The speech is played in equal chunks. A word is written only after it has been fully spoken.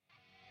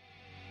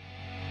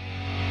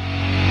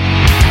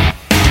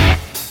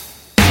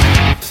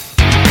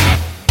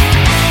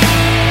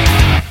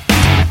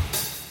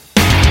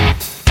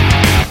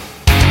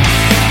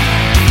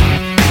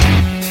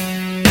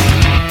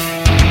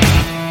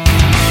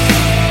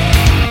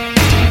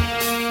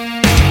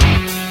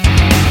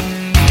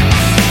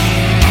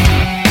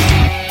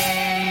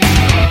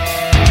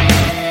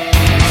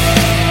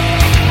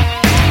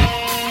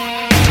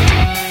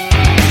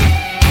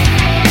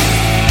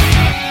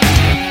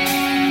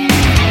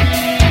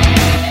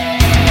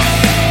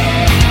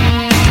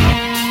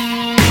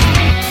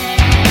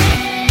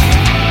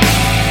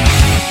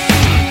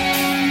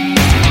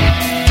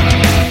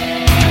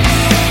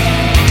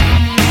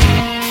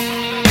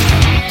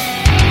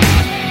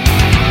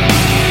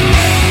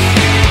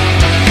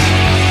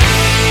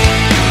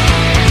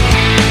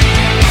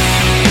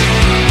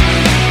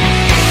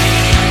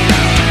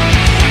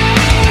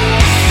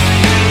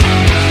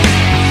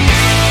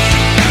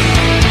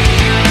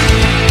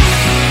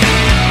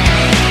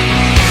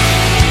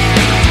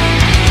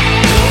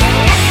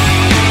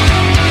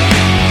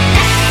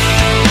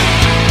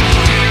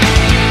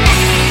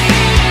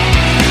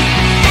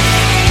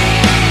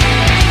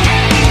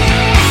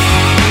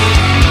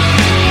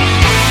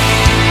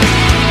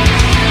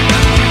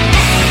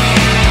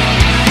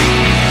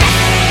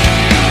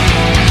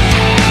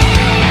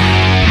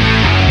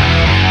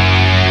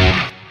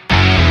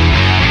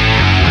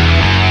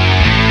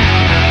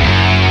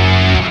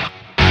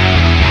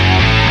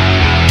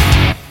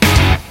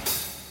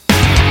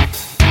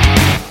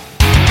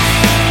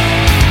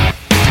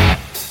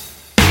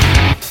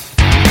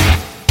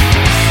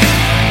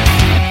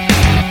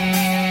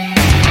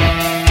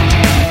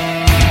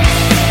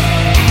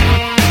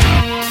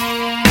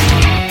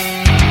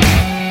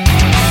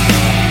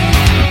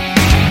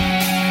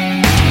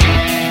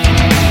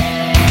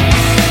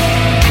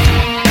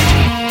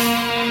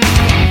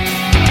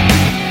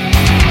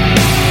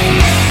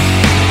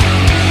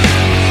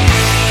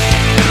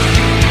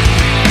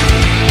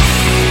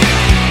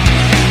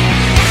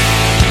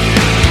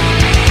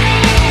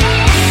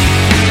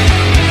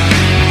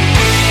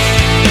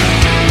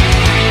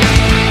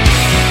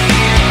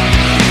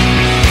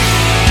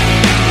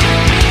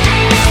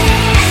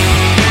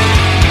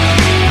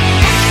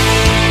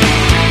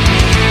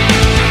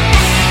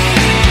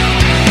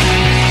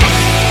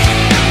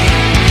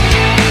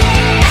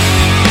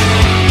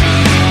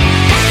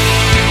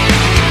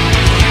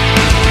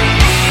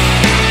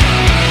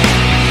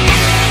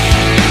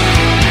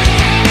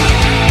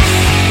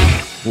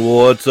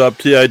What's up,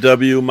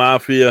 TIW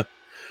Mafia?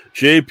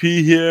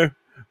 JP here.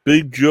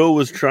 Big Joe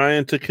is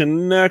trying to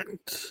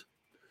connect.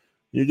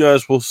 You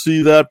guys will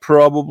see that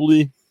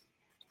probably.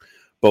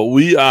 But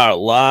we are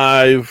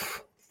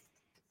live.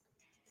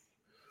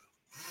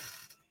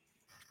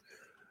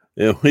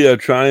 And we are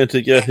trying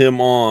to get him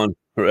on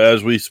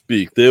as we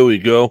speak. There we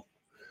go.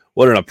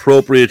 What an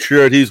appropriate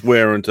shirt he's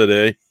wearing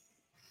today.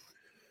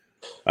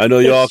 I know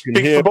y'all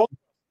can hear.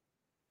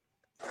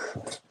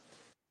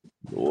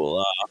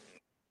 Well,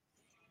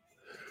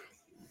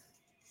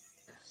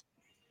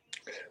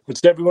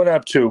 what's everyone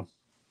up to?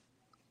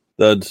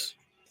 That's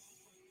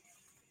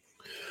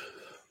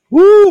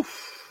woo,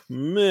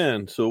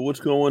 man. So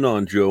what's going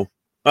on, Joe?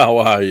 How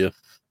are you?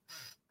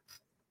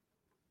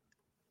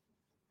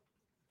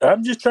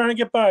 I'm just trying to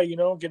get by,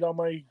 get all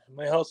my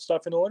health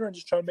stuff in order and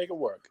just trying to make it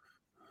work.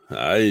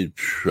 I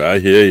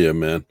hear you,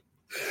 man.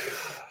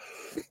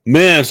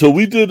 Man, so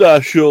we did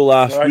our show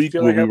last week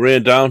where we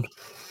ran down.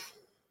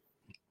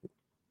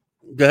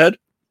 Go ahead.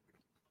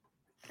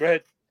 Go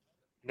ahead.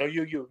 No,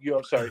 you.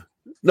 I'm sorry.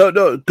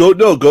 No,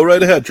 go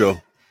right ahead,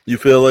 Joe. You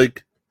feel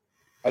like?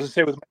 I was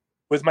gonna say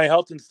with my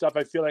health and stuff,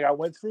 I feel like I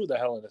went through the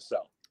hell in a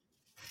cell.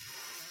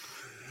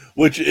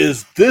 Which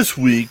is this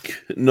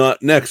week,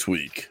 not next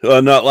week,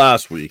 not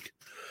last week.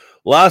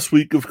 Last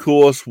week, of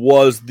course,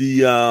 was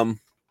the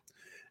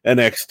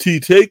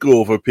NXT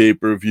Takeover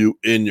pay-per-view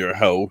in your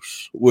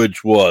house,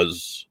 which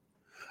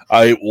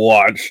I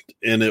watched,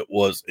 and it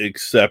was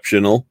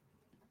exceptional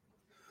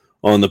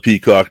on the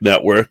Peacock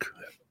Network.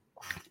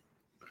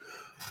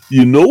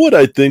 You know what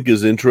I think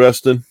is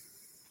interesting?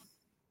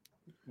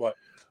 What?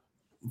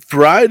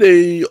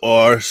 Friday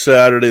or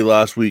Saturday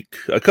last week,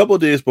 a couple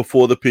of days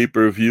before the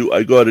pay-per-view,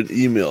 I got an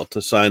email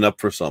to sign up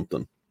for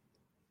something.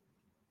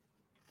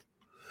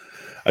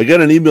 I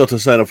got an email to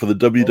sign up for the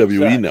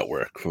WWE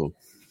Network.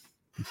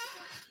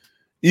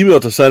 Email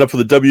to sign up for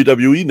the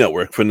WWE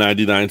Network for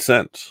 99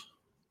 cents.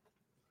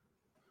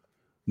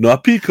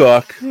 Not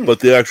Peacock, but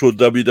the actual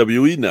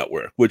WWE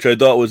Network, which I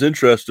thought was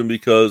interesting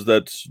because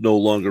that's no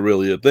longer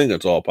really a thing.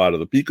 It's all part of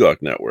the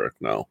Peacock Network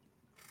now.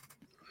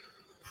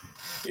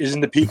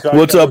 Isn't the Peacock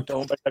What's Network up?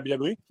 owned by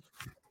WWE?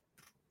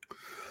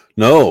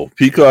 No,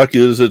 Peacock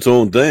is its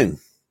own thing.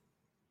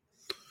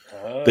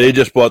 They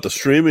just bought the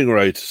streaming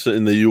rights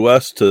in the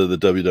U.S. to the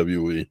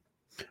WWE.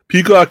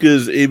 Peacock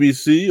is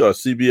ABC or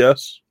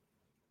CBS.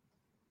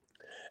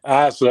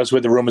 So that's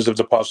where the rumors of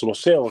the possible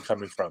sale are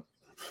coming from.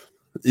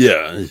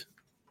 Yeah.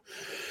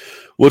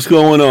 What's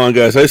going on,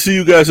 guys? I see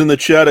you guys in the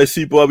chat. I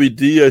see Bobby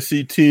D. I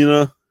see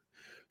Tina.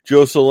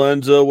 Joe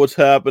Salenza. What's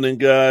happening,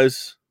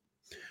 guys?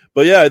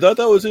 But yeah, I thought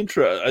that was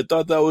interesting. I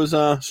thought that was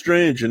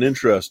strange and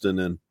interesting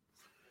and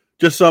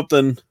just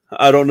something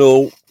I don't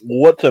know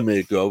what to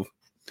make of.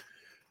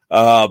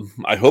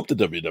 I hope the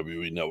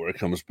WWE Network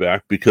comes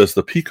back because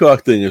the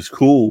Peacock thing is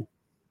cool.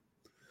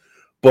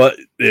 But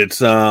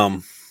it's, I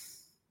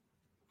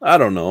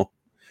don't know.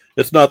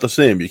 It's not the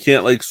same. You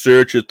can't,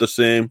 search it the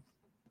same.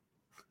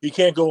 You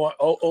can't go on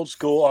old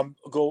school.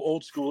 Go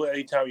old school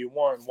anytime you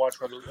want and watch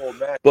one of those old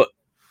matches. But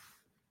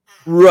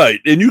right,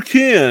 and you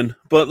can,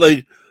 but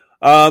you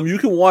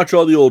can watch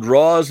all the old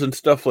Raws and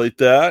stuff like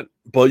that,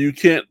 but you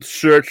can't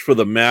search for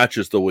the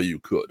matches the way you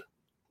could.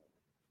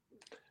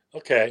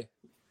 Okay.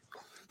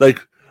 My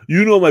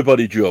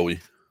buddy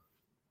Joey.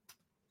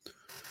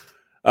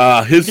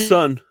 His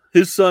son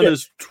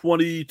is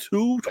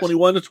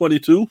 21 to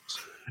 22,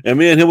 and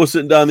me and him was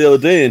sitting down the other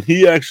day, and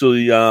he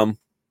actually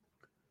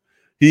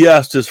he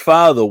asked his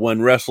father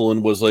when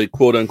wrestling was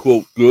quote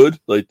unquote good,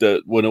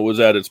 that when it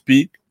was at its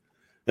peak.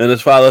 And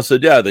his father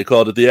said, yeah, they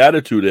called it the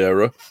Attitude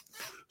Era.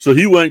 So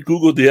he went,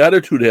 Googled the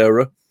Attitude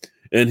Era,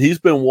 and he's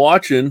been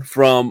watching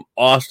from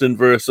Austin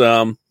versus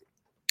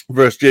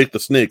Jake the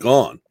Snake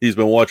on. He's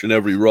been watching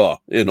every Raw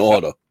in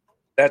order.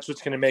 That's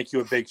what's going to make you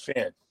a big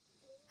fan.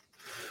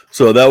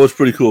 So that was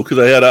pretty cool because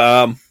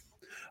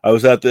I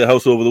was at the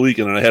house over the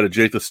weekend and I had a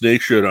Jake the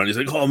Snake shirt on. He's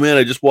like, "Oh man,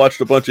 I just watched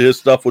a bunch of his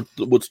stuff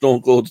with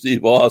Stone Cold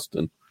Steve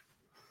Austin."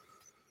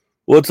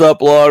 What's up,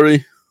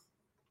 Laurie?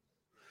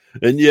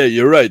 And yeah,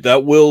 you're right.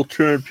 That will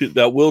turn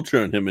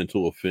him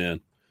into a fan.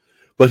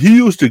 But he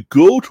used to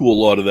go to a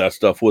lot of that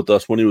stuff with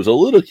us when he was a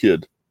little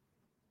kid.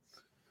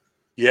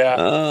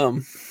 Yeah.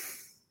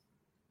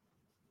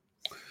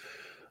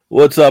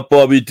 What's up,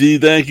 Bobby D?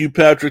 Thank you,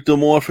 Patrick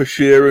Demore, for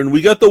sharing.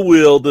 We got the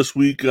wheel this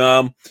week.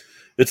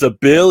 It's a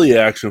Bailey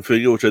action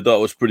figure, which I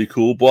thought was pretty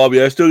cool.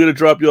 Bobby, I still got to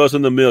drop yours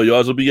in the mail.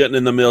 Yours will be getting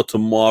in the mail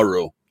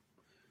tomorrow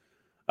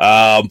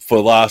for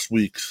last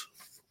week's.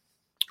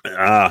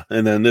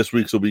 And then this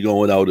week's will be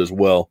going out as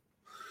well.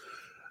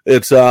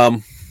 It's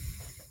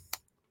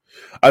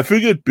I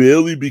figured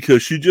Bailey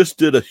because she just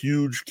did a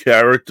huge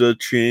character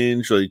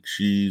change.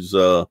 She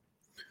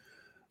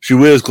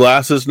wears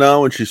glasses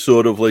now and she's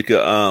sort of like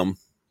a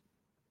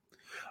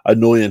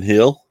annoying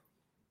heel.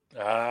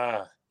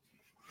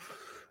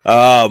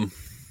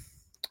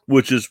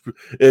 Which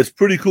it's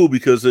pretty cool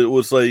because it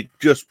was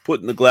just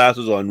putting the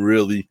glasses on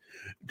really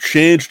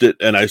changed it,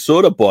 and I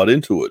sort of bought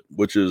into it,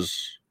 which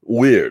is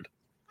weird.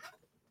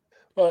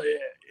 Well,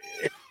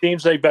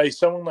 seems like by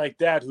someone like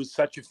that who's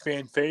such a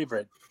fan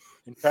favorite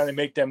and trying to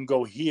make them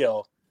go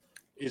heel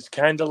is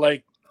kind of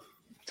like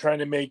trying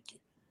to make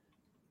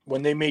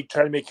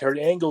try to make Kurt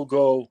Angle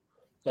go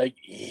like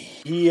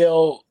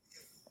heel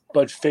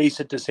but face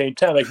at the same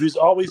time. Like he was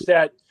always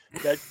that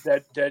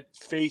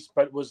face,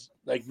 but was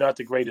like not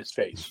the greatest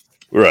face.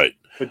 Right.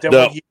 But then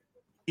when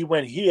he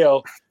went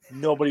heel,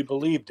 nobody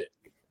believed it.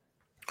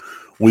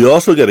 We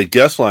also got a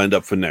guest lined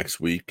up for next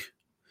week.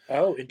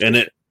 Oh,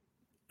 and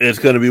it's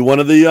going to be one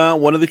of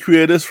the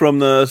creators from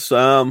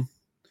the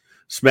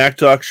Smack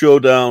Talk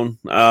Showdown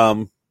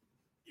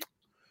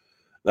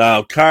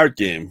card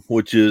game,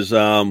 which is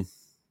a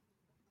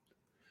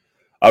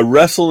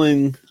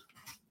wrestling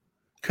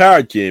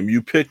card game.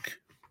 You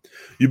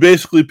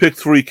basically pick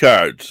 3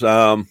 cards.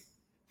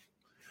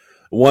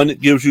 One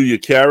gives you your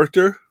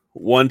character.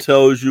 One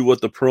tells you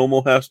what the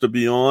promo has to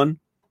be on.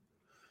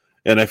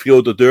 And I forget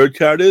what the third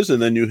card is.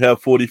 And then you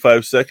have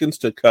 45 seconds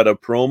to cut a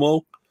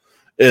promo.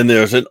 And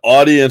there's an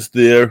audience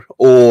there,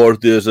 or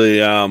there's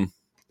a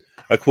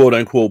quote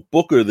unquote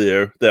booker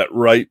there that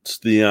writes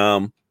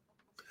that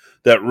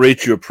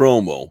rates your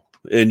promo.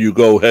 And you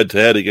go head to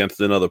head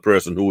against another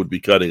person who would be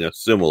cutting a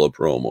similar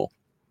promo.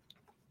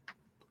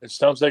 It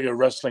sounds like a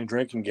wrestling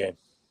drinking game.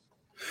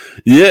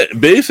 Yeah,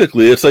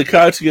 basically, it's like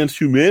Cards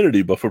Against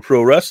Humanity, but for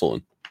pro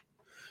wrestling.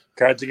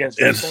 Cards Against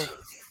Wrestling?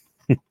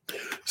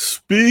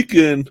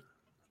 Speaking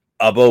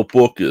about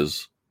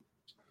bookers,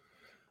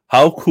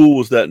 how cool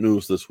was that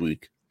news this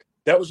week?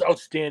 That was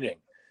outstanding.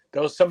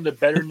 That was some of the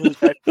better news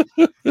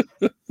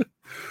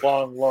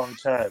I've long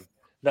time.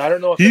 Now, I don't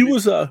know if he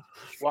was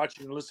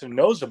watching and listening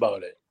knows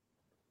about it.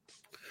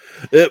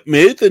 It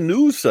made the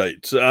news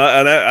sites, and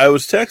I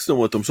was texting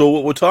with them. So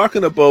what we're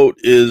talking about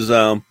is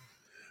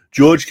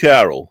George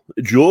Carroll.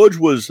 George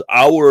was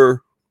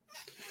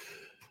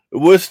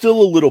we're still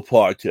a little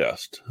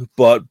podcast,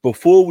 but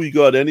before we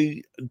got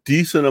any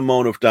decent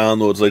amount of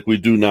downloads like we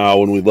do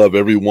now, and we love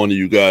every one of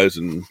you guys,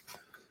 and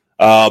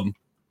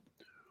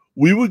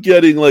we were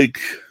getting like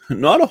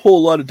not a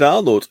whole lot of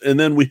downloads. And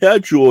then we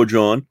had George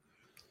on.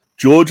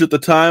 George at the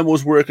time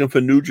was working for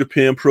New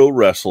Japan Pro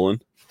Wrestling.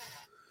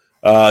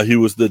 He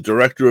was the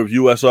director of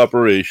U.S.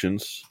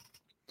 operations,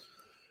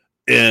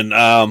 and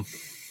I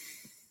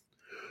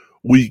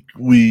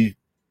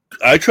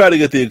tried to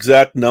get the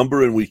exact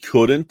number, and we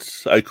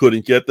couldn't. I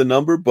couldn't get the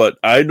number, but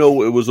I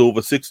know it was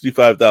over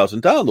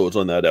 65,000 downloads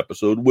on that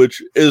episode,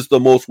 which is the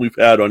most we've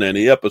had on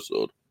any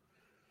episode.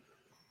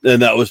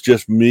 And that was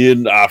just me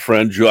and our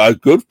friend George.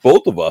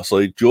 Both of us.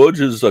 Like George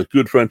is a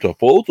good friend to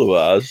both of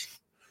us.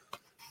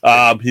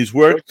 He's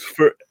worked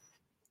for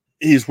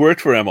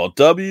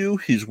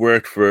MLW. He's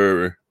worked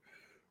for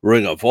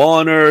Ring of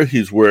Honor.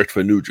 He's worked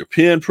for New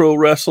Japan Pro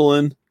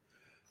Wrestling.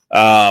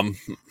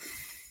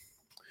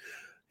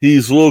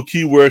 He's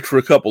low-key worked for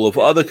a couple of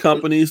other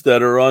companies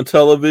that are on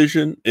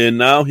television, and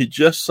now he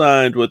just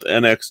signed with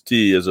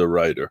NXT as a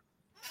writer.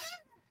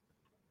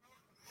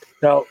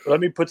 Now, let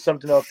me put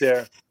something out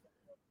there.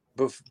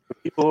 For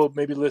people who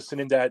may be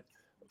listening that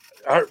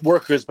aren't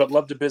workers but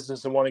love the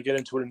business and want to get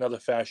into it in another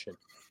fashion.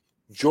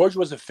 George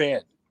was a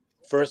fan,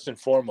 first and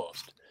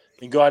foremost,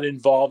 and got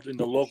involved in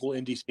the local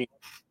indie scene,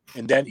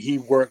 and then he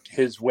worked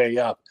his way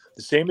up.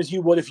 The same as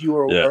you would if you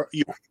were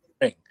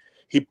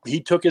He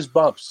took his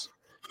bumps.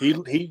 He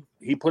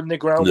put in the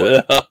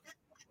groundwork. Yeah.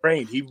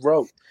 Trained. He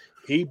wrote.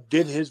 He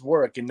did his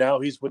work, and now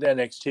he's with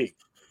NXT.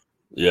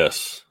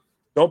 Yes.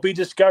 Don't be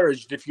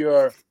discouraged if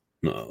you're.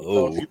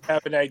 No. If you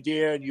have an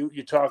idea and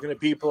you're talking to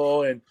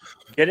people, and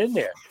get in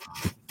there.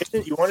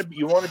 You want to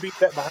be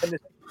behind the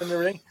scenes in the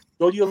ring.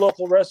 Go to your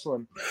local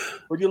wrestling.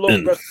 Go to your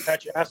local wrestling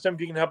match. Ask them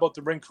if you can help out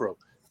the ring crew.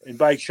 And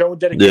by showing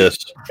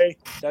dedication,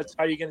 that's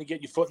how you're going to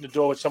get your foot in the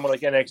door with someone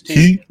like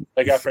NXT,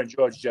 like our friend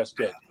George just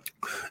did.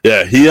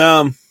 Yeah,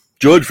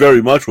 George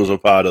very much was a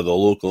part of the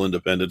local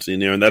independent scene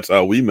here, and that's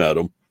how we met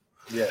him.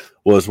 Yeah,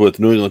 was with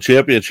New England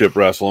Championship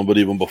Wrestling, but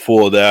even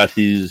before that,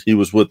 he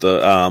was with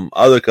the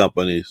other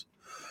companies,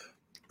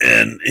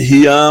 and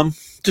he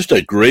just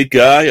a great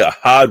guy, a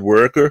hard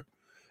worker,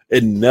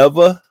 and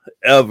never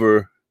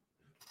ever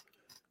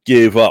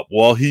gave up.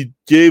 Well, he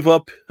gave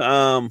up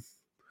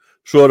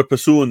sort of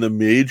pursuing the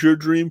major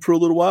dream for a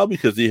little while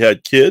because he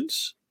had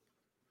kids.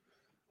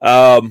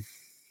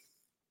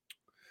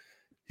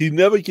 He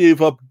never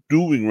gave up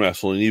doing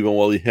wrestling even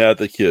while he had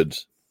the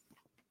kids.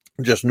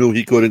 Just knew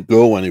he couldn't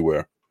go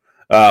anywhere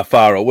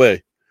far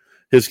away.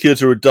 His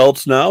kids are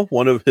adults now.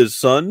 One of his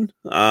son,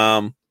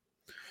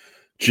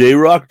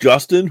 J-Rock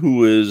Justin,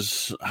 who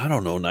is,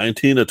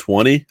 19 or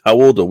 20. How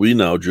old are we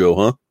now, Joe,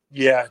 huh?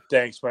 Yeah,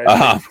 thanks, man.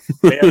 High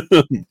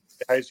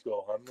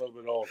school. I'm a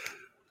little bit old.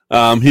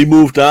 He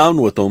moved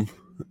down with him,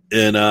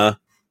 and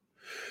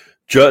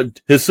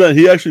his son.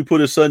 He actually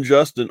put his son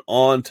Justin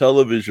on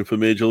television for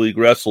Major League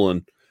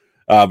Wrestling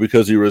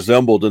because he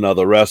resembled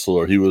another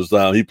wrestler. He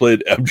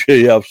played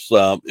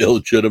MJF's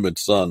illegitimate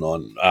son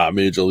on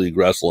Major League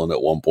Wrestling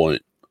at one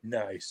point.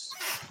 Nice.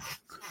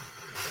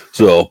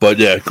 So, but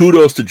yeah,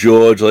 kudos to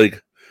George.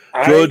 Like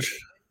George,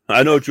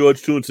 I know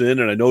George tunes in,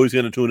 and I know he's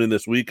going to tune in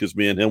this week because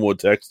me and him were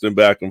texting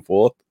back and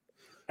forth.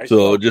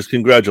 So just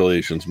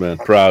congratulations, man.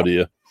 Proud of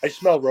you. I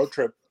smell road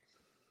trip.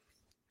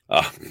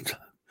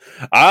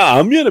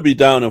 I'm going to be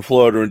down in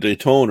Florida in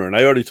Daytona, and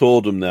I already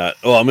told him that.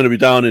 Oh, I'm going to be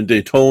down in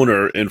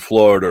Daytona in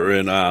Florida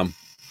in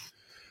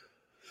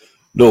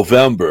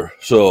November.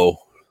 So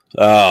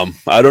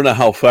I don't know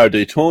how far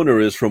Daytona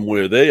is from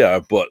where they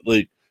are, but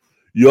like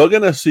you're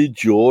going to see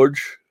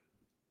George.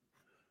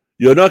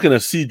 You're not going to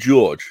see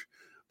George,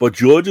 but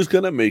George is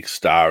going to make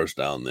stars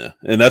down there.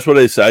 And that's what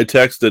I said. I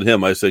texted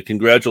him. I said,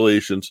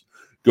 congratulations,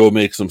 go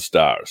make some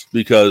stars,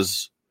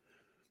 because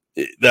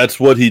that's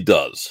what he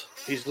does.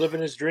 He's living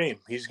his dream.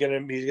 He's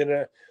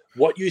gonna.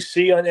 What you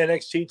see on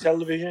NXT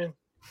television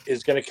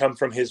is gonna come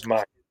from his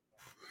mind.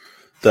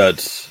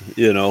 That's,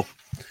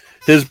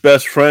 his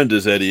best friend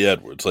is Eddie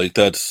Edwards. Like,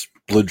 that's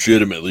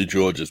legitimately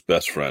George's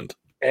best friend.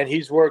 And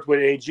he's worked with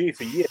AG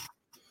for years.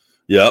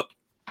 Yep.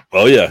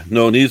 Oh yeah.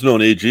 No, and he's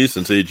known AG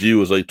since AG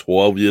was like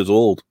 12 years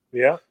old.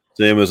 Yeah.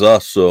 Same as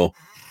us. So,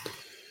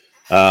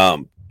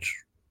 but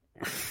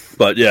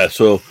yeah.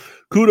 So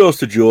kudos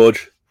to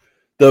George.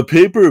 The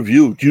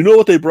pay-per-view, do you know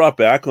what they brought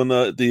back on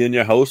the In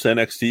Your House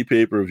NXT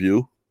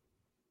pay-per-view?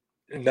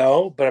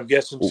 No, but I'm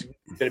guessing it's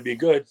going to be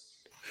good.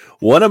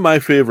 One of my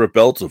favorite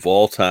belts of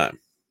all time.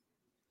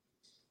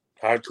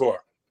 Hardcore.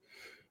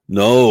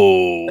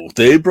 No,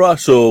 they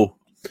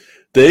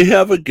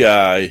have a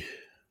guy,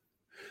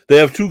 they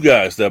have two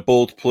guys that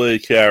both play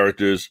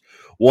characters.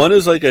 One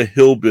is like a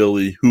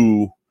hillbilly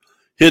who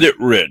hit it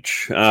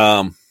rich,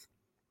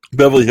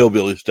 Beverly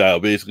Hillbilly style,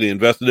 basically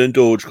invested in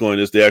Dogecoin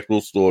as the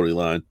actual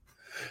storyline.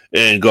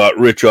 And got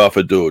rich off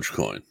of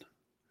Dogecoin.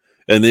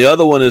 And the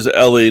other one is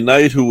LA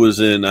Knight, who was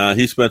in,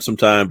 he spent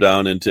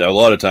a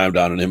lot of time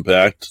down in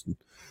Impact.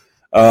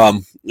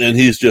 And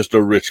he's just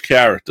a rich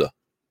character.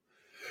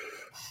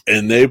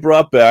 And they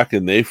brought back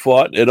and they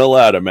fought in a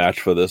ladder match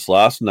for this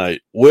last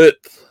night with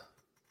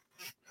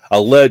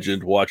a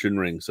legend watching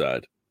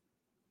ringside.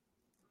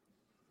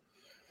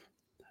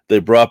 They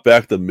brought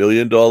back the $1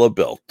 million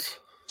belt.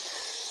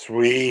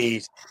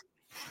 Sweet.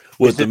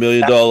 With the $1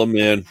 million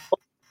man.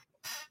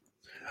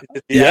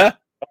 Yeah,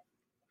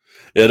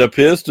 it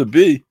appears to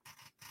be.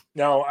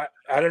 Now,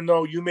 I don't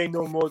know. You may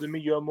know more than me.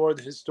 You're more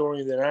the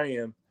historian than I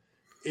am.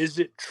 Is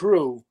it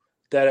true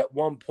that at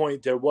one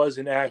point there was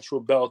an actual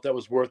belt that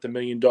was worth $1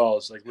 million,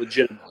 like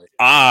legitimately?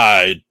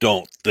 I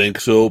don't think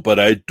so, but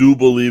I do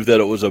believe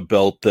that it was a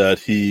belt that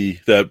the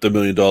 $1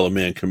 million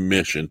man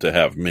commissioned to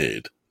have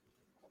made.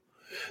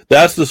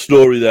 That's the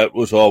story that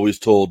was always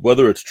told.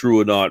 Whether it's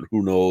true or not,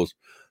 who knows?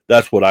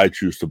 That's what I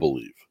choose to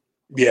believe.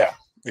 Yeah,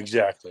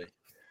 exactly.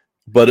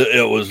 But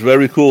it was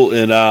very cool.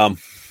 And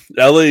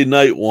LA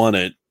Knight won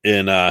it,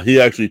 and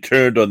he actually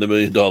turned on the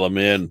 $1 million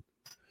man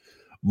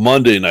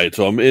Monday night.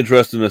 So I'm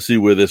interested to see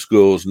where this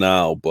goes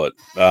now. But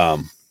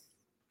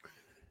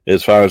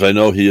as far as I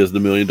know, he is the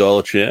 $1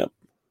 million champ.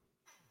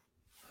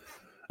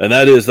 And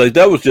that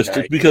was just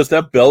because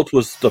that belt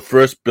was the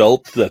first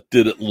belt that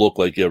didn't look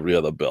like every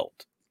other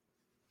belt.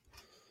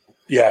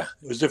 Yeah,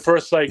 it was the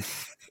first, like,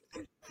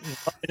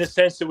 in a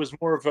sense, it was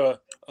more of a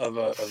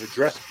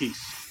dress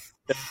piece.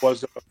 That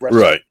was a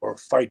wrestling or a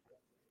fight.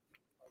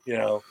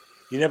 You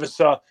never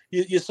saw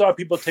you saw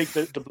people take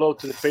the blow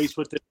to the face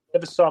with it. You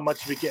never saw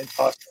much of it getting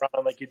tossed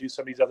around like you do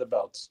some of these other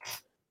belts.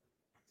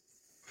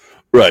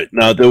 Right.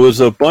 Now there was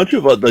a bunch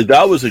of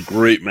that was a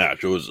great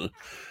match. It was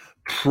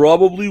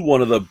probably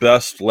one of the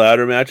best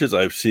ladder matches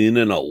I've seen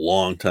in a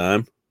long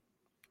time.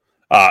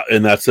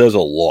 And that says a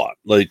lot.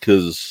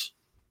 Because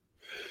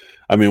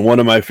one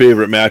of my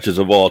favorite matches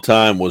of all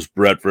time was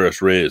Brett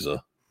versus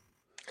Razor.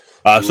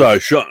 Sorry,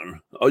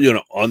 Sean.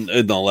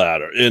 In the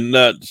ladder, and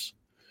that's,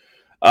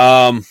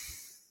 so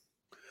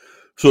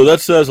that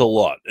says a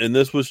lot. And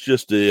this was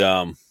just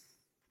a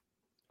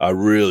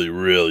really,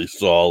 really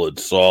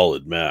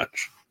solid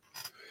match.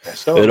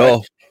 Some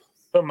of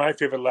my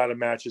favorite ladder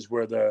matches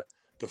were the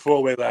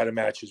 4-way ladder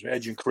matches,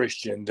 Edge and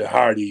Christian, the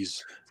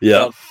Hardys.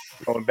 Yeah,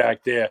 going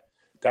back there,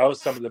 that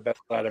was some of the best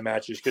ladder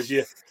matches because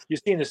you're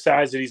seeing the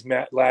size of these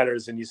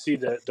ladders and you see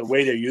the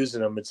way they're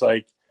using them. It's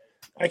like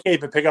I can't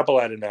even pick up a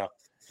ladder now.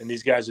 And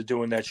these guys are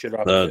doing that shit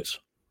off of it.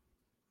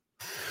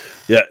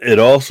 Yeah,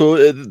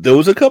 there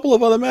was a couple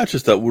of other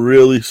matches that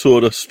really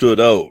sort of stood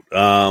out.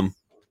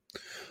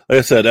 Like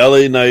I said,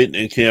 LA Knight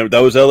and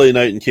that was LA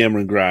Knight and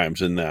Cameron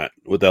Grimes in that,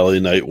 with LA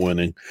Knight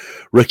winning.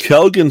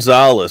 Raquel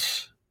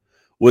Gonzalez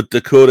with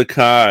Dakota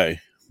Kai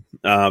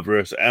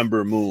versus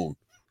Ember Moon.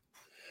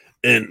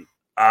 And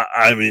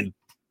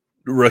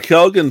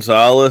Raquel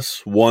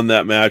Gonzalez won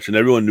that match, and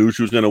everyone knew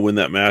she was going to win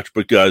that match.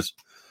 But guys,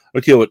 I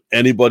don't care what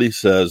anybody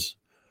says.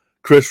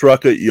 Chris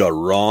Rucker, you're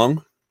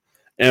wrong.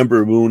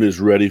 Ember Moon is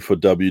ready for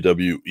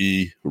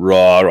WWE,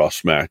 Raw, or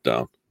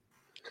SmackDown.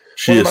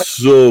 She is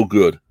so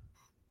good.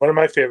 One of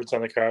my favorites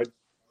on the card.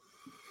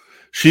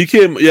 She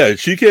came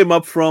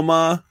up from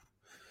ROW.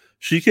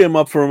 She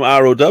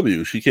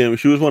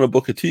was one of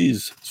Booker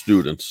T's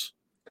students.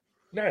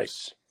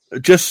 Nice.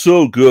 Just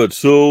so good.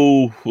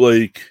 So,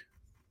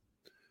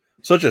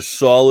 such a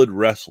solid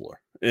wrestler.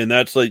 And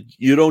that's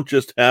you don't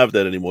just have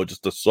that anymore,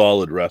 just a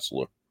solid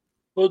wrestler.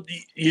 Well,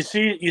 you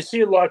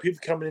see a lot of people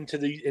coming into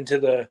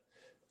the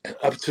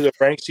up to the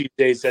ranks these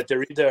days that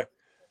they're either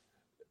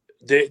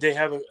they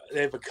have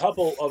a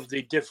couple of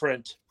the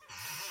different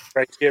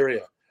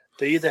criteria.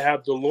 They either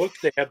have the look,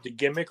 they have the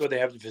gimmick, or they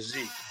have the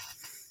physique.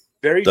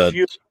 Very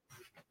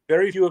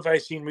few have I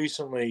seen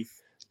recently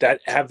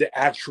that have the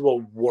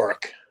actual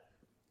work.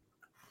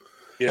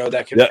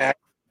 That can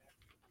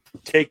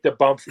take the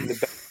bump from the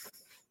back.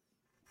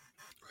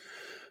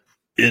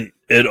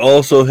 It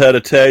also had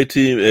a tag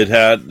team. It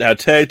had a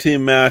tag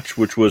team match,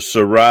 which was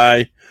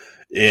Sarai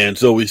and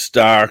Zoe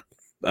Stark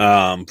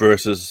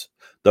versus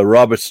the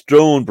Robert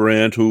Stone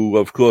brand, who,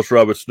 of course,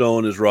 Robert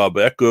Stone is Rob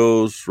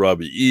Echoes,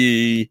 Robbie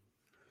E.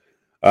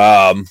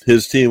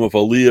 His team of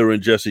Aaliyah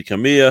and Jesse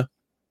Camilla.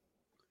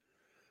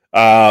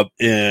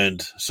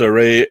 And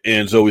Sarai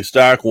and Zoe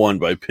Stark won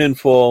by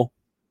pinfall.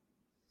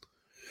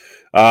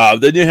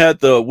 Then you had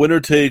the winner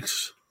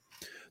takes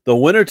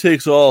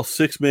all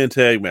 6-man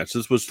tag match.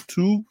 This was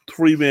 2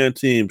 3-man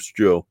teams,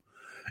 Joe.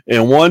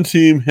 And one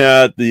team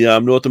had the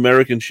North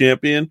American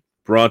champion,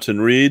 Bronson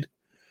Reed,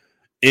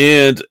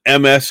 and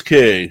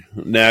MSK,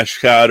 Nash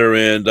Carter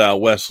and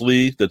Wes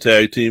Lee, the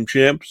tag team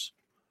champs.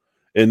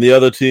 And the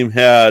other team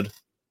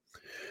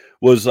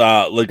was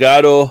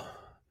Legado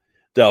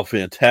del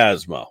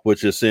Fantasma,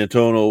 which is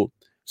Santos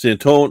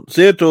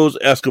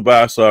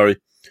Escobar,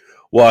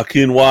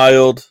 Joaquin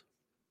Wilde,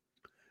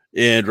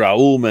 and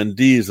Raul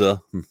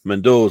Mendoza.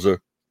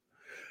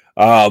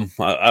 I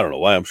don't know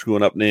why I'm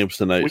screwing up names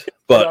tonight,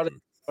 but a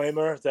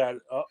disclaimer that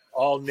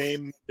all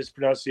name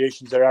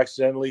mispronunciations are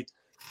accidentally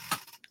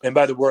and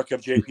by the work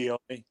of JP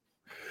only.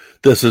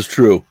 This is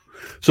true.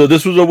 So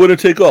this was a winner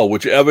take all.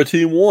 Whichever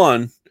team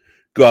won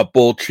got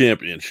both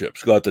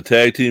championships, got the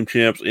tag team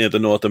champs and the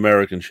North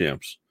American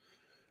champs.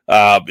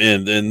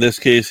 And in this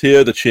case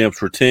here, the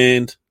champs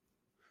retained.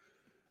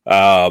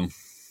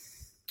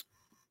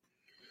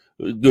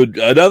 Good,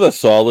 another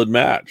solid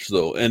match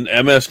though. And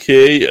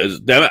MSK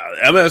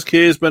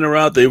has been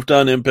around. They've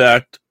done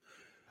Impact.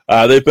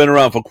 They've been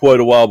around for quite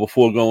a while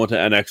before going to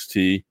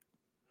NXT.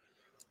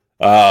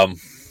 Then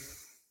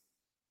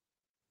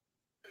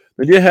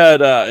you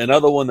had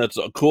another one that's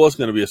of course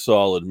going to be a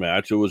solid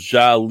match. It was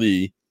Jia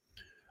Lee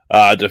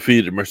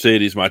defeated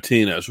Mercedes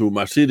Martinez, who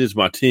Mercedes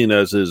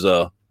Martinez is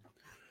a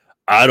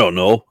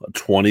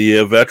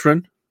 20-year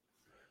veteran.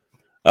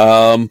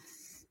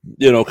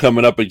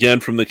 Coming up again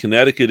from the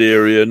Connecticut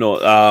area.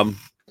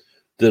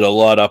 Did a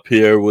lot up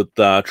here with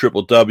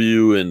Triple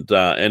W and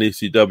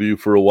NECW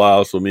for a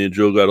while, so me and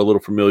Joe got a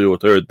little familiar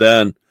with her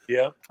then.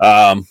 Yeah.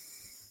 And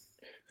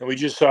we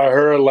just saw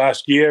her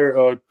last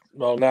year,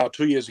 now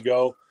 2 years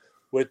ago,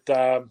 with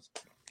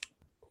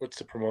what's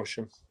the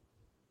promotion?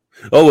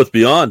 Oh, with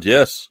Beyond,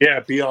 yes. Yeah,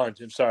 Beyond.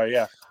 I'm sorry,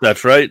 yeah.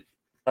 That's right.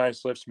 Time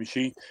slips me.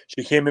 She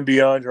came in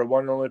Beyond her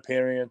one and only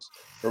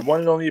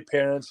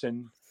appearance,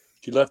 and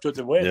she left with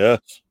the win. Yes,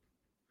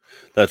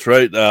 that's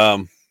right.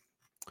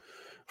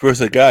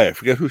 Versus a guy, I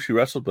forget who she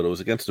wrestled, but it was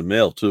against a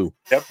male too.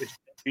 Yep,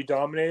 she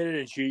dominated,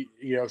 and she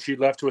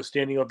left to a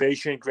standing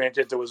ovation.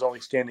 Granted, there was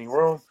only standing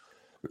room,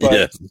 but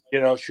yes.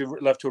 She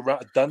left to a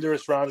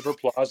thunderous round of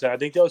applause. And I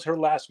think that was her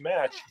last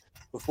match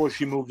before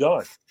she moved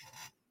on.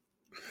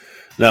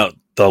 Now,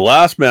 the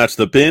last match,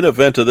 the main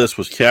event of this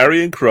was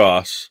Karrion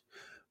Kross,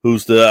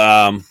 who's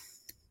the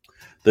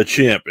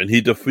champ, and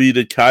he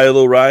defeated Kyle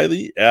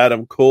O'Reilly,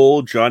 Adam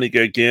Cole, Johnny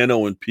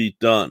Gargano, and Pete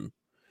Dunne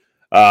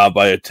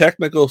by a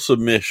technical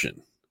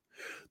submission.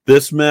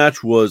 This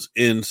match was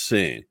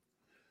insane.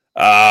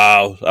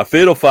 A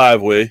fatal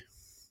 5-way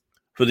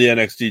for the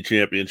NXT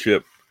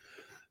Championship.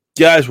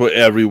 Guys were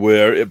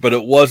everywhere, but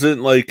it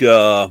wasn't like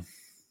it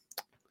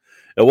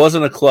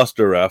wasn't a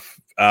cluster F.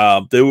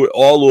 They were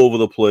all over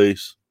the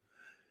place,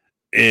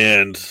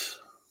 and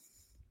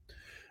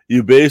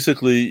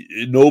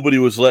nobody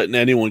was letting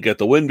anyone get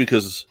the win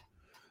because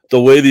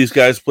the way these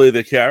guys play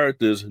their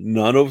characters,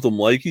 none of them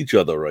like each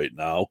other right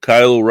now.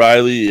 Kyle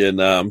O'Reilly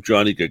and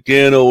Johnny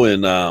Gargano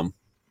and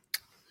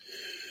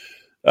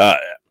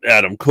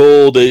Adam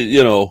Cole, they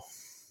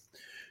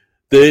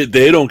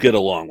don't get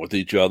along with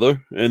each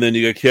other. And then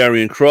you got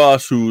Karrion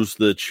Kross, who's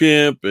the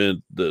champ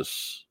and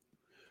this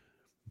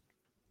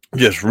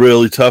just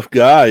really tough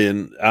guy.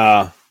 And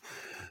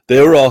they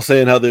were all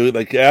saying how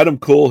Adam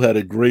Cole had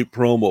a great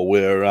promo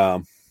where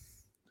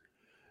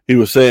he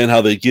was saying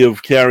how they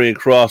give Karrion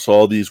Kross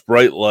all these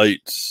bright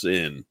lights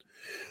and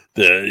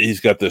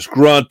he's got this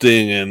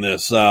grunting and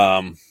this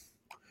all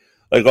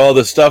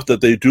this stuff that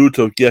they do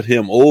to get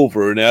him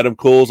over. And Adam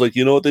Cole's like,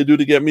 you know what they do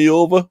to get me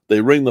over?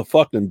 They ring the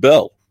fucking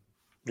bell.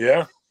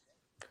 Yeah.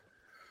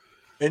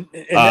 And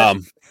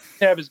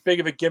have as big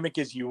of a gimmick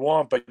as you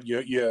want, but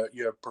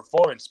your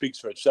performance speaks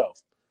for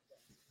itself.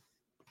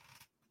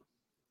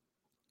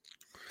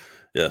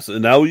 Yes,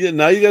 and now you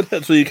got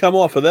that. So you come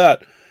off of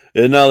that,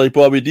 and now like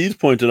Bobby D's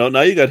pointed out,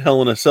 now you got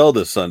Hell in a Cell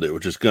this Sunday,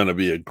 which is going to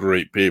be a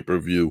great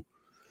pay-per-view.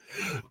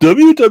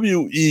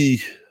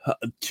 WWE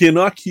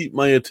cannot keep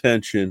my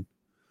attention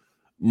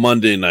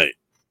Monday night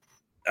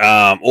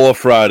or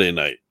Friday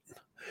night,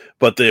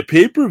 but their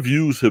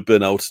pay-per-views have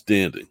been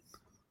outstanding.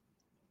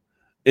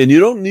 And you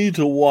don't need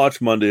to watch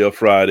Monday or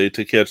Friday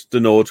to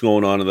know what's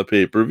going on in the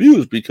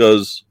pay-per-views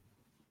because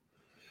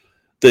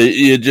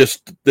they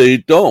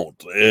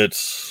don't.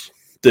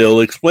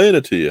 They'll explain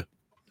it to you.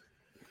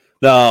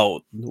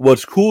 Now,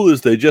 what's cool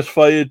is they just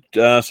fired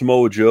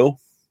Samoa Joe,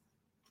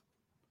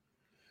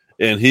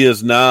 and he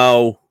is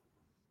now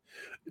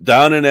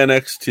down in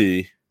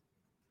NXT.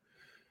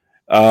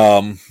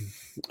 I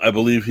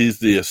believe he's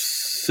the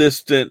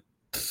assistant.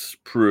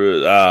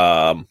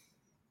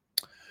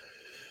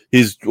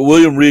 He's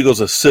William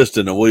Regal's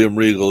assistant, and William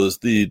Regal is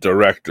the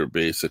director,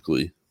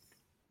 basically.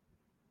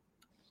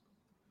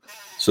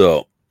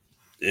 So,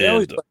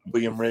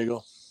 William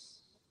Regal.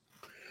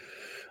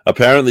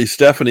 Apparently,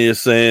 Stephanie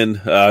is saying,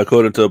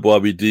 according to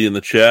Bobby D in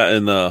the chat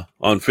and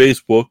on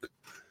Facebook,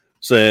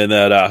 saying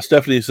that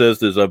Stephanie says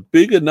there's a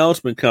big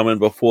announcement coming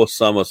before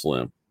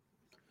SummerSlam.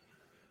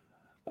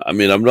 I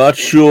mean, I'm not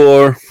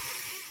sure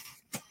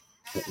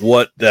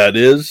what that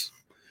is.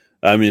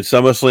 I mean,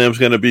 SummerSlam's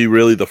going to be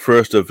really the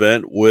first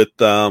event with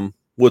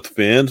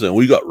fans, and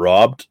we got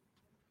robbed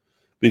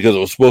because it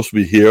was supposed to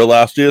be here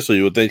last year. So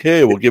you would think,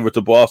 hey, we'll give it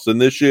to Boston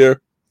this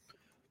year.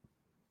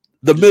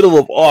 The middle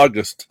of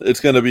August,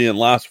 it's going to be in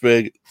Las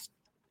Vegas.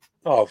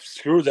 Oh,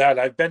 screw that!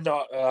 I've been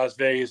to Las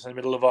Vegas in the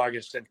middle of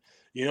August, and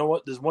you know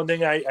what? There's one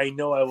thing I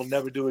know I will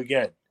never do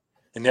again,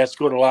 and that's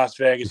go to Las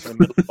Vegas in the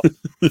middle of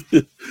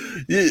August.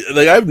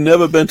 Yeah, I've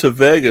never been to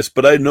Vegas,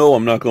 but I know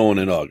I'm not going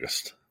in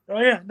August. Oh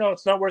yeah, no,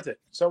 it's not worth it.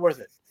 It's not worth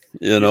it.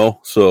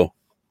 So.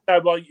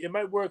 Well, it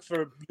might work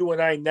for you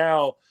and I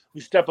now.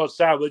 We step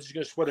outside, we're just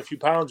going to sweat a few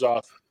pounds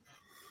off.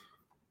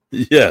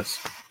 Yes.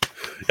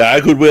 Yeah,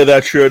 I could wear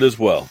that shirt as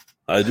well.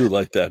 I do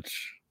like that.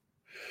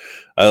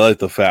 I like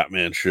the Fat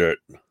Man shirt.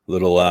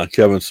 Little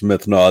Kevin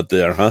Smith nod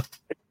there, huh?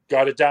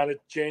 Got it down at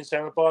Jane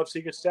Silent Bob's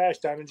Secret Stash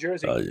down in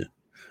Jersey. Oh,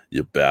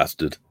 you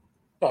bastard.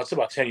 Oh, it's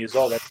about 10 years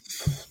old.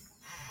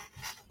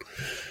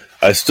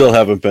 I still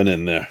haven't been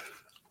in there.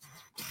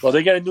 Well,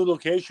 they got a new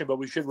location, but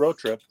we should road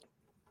trip.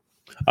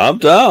 I'm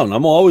down.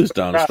 I'm always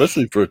down,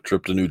 especially for a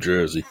trip to New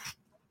Jersey.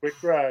 Quick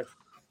drive.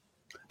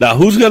 Now,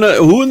 who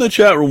in the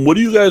chat room? What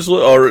do you guys,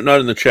 or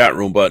not in the chat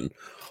room, but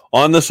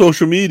on the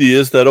social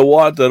medias that are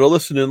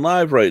listening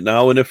live right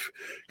now? And if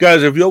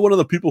you're one of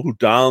the people who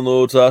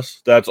downloads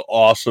us, that's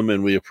awesome,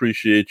 and we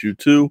appreciate you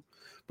too.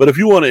 But if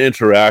you want to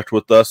interact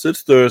with us,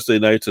 it's Thursday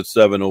nights at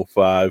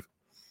 7:05.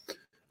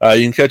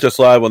 You can catch us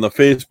live on the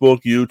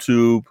Facebook,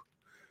 YouTube.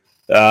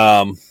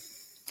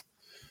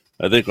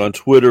 I think on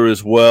Twitter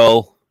as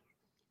well.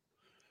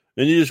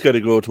 And you just got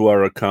to go to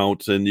our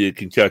accounts and you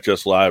can catch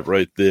us live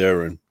right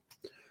there. And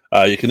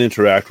you can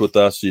interact with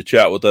us. You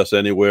chat with us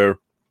anywhere.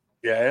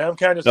 Yeah, and I'm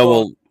kind of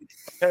slow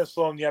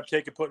on the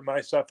uptake of putting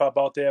my stuff up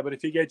out there. But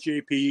if you get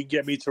JP, you can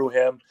get me through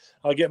him.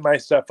 I'll get my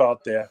stuff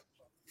out there.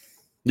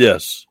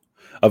 Yes.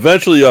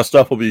 Eventually your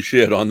stuff will be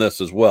shared on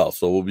this as well.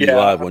 So we'll be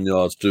live on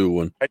yours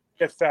too. And I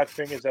get fat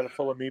fingers that are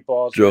full of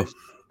meatballs. Joe.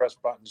 Press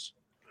buttons.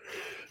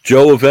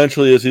 Joe,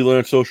 eventually, as he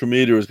learns social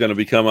media, is going to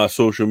become a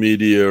social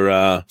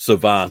media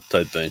savant,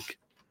 I think.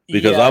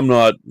 Because I'm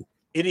not...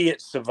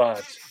 Idiot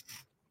savant.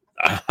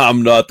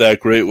 I'm not that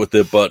great with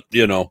it, but,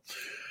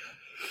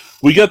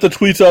 we get the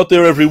tweets out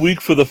there every week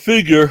for the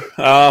figure.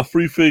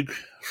 Free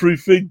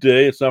Fig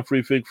Day. It's not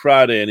Free Fig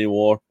Friday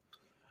anymore.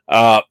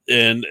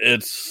 And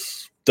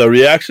the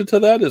reaction to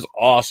that is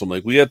awesome.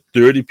 Like, we had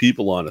 30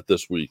 people on it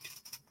this week.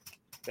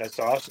 That's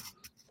awesome.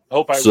 I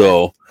hope I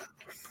win.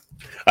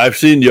 I've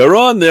seen you're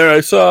on there. I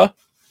saw.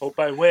 Hope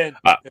I win.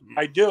 If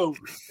I do,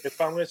 if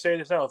I'm going to say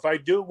this now, if I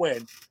do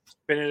win,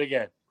 spin it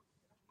again.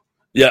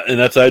 Yeah,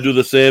 and I do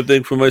the same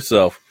thing for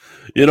myself.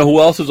 You know who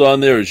else is on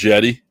there is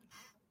Yeti.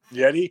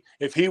 Yeti,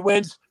 if he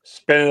wins,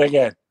 spin it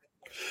again.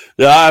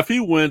 Yeah, if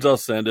he wins, I'll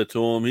send it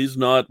to him. He's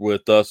not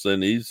with us,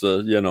 and he's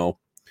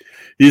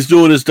he's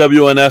doing his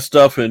WNS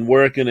stuff and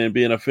working and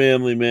being a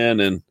family man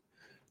and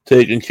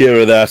taking care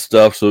of that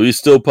stuff. So he's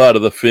still part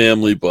of the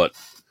family, but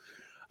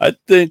I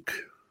think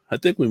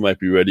we might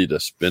be ready to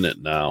spin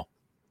it now.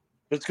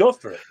 Let's go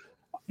for it.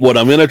 What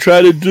I'm going to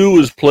try to do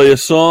is play a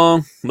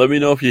song. Let me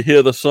know if you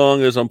hear the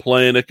song as I'm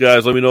playing it,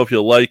 guys. Let me know if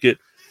you like it.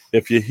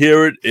 If you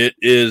hear it, it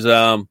is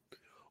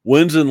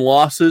Wins and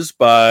Losses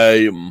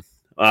by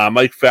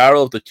Mike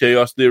Farrell of the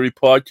Chaos Theory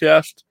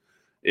podcast.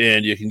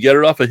 And you can get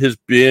it off of his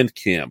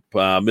Bandcamp.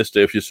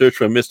 If you search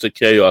for Mr.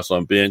 Chaos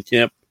on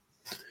Bandcamp,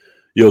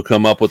 you'll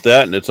come up with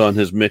that. And it's on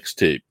his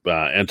mixtape,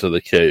 Enter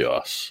the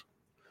Chaos.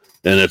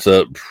 And it's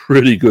a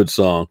pretty good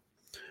song.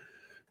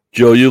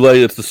 Joe,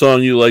 it's the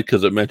song you like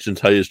because it mentions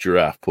Tyre's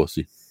giraffe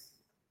pussy.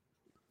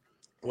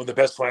 One of the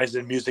best lines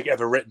in music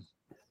ever written.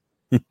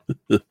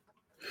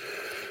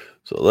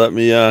 So let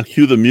me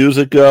cue the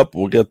music up.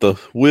 We'll get the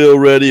wheel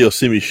ready. You'll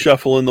see me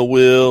shuffling the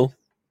wheel.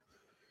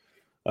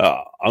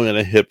 I'm going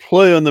to hit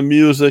play on the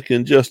music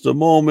in just a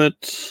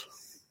moment.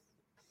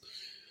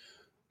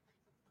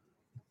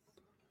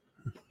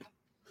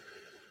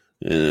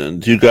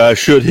 And you guys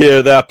should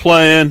hear that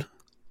playing.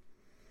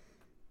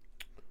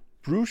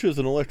 Brush is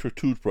an electric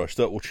toothbrush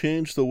that will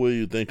change the way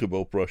you think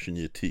about brushing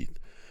your teeth.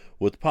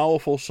 With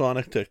powerful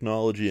sonic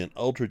technology and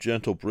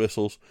ultra-gentle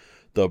bristles,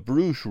 The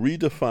brush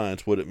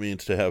redefines what it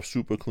means to have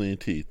super clean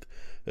teeth.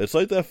 It's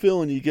like that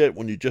feeling you get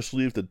when you just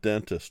leave the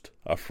dentist.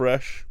 A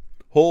fresh,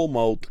 whole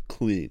mouth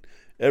clean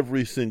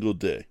every single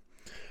day.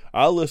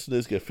 Our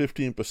listeners get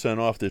 15%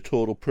 off their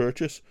total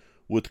purchase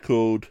with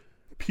code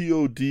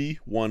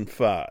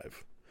POD15.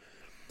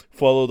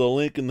 Follow the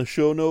link in the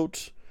show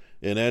notes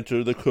and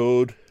enter the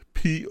code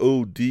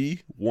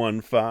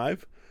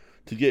POD15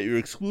 to get your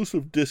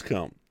exclusive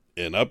discount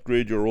and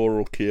upgrade your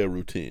oral care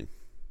routine.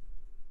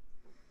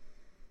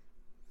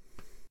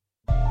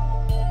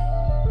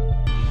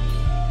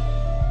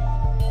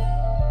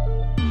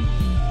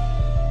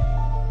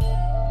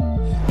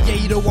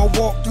 Though I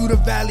walk through the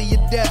valley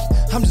of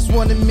death, I'm just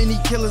one of many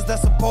killers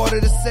that's a part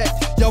of the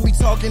set. Y'all be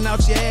talking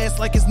out your ass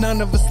like it's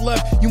none of us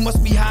left. You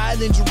must be higher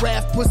than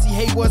giraffe pussy,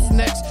 hey what's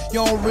next?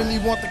 Y'all don't really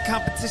want the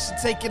competition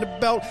taking the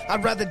belt.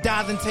 I'd rather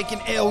die than take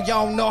an L,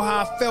 y'all don't know how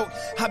I felt.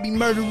 I be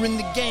murdering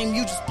the game,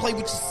 you just play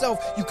with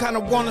yourself. You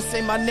kinda wanna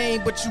say my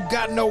name, but you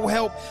got no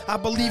help. I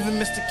believe in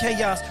Mr.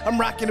 Chaos, I'm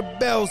rocking the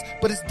bells,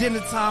 but it's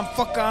dinner time,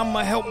 fucker, I'ma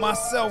help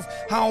myself.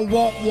 I don't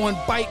want one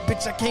bite,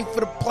 bitch, I came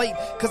for the plate,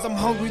 cause I'm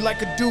hungry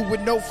like a dude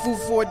with no food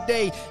for a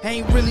day. I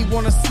ain't really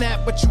wanna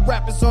snap, but you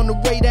rappers on the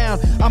way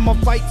down. I'ma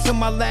fight till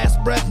my last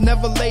breath,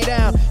 never lay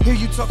down. Hear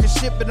you talking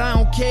shit, but I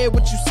don't care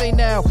what you say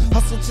now.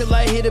 Hustle till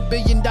I hit $1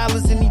 billion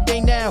any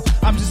day now.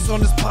 I'm just on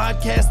this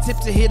podcast tip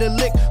to hit a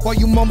lick, while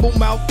you mumble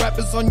mouth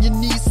rappers on your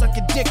knees suck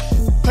a dick.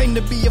 Claim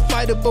to be a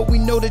fighter, but we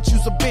know that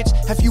you's a bitch.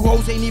 Half you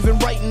hoes ain't even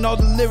writing all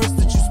the lyrics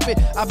that you spit.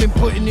 I've been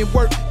putting in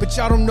work, but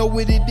y'all don't know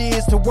what it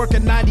is to work a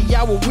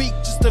 90-hour week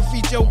just to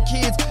feed your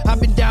kids. I've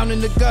been down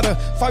in the gutter,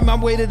 fight my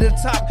way to the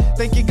top.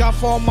 Thanking God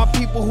for all my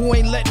people who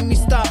ain't letting me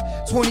stop.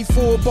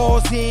 24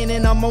 balls in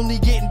and I'm only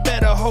getting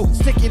better, ho.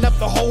 Sticking up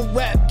the whole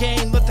rap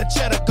game, let the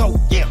cheddar go,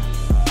 yeah.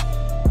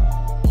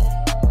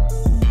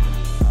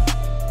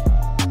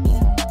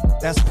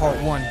 That's part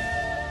one.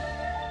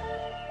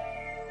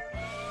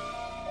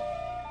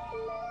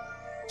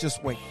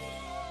 Just wait.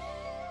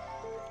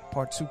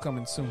 Part two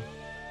coming soon.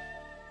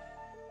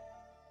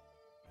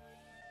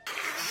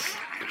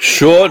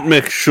 Short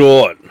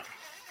McShort,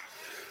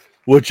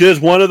 which is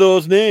one of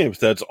those names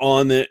that's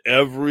on there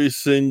every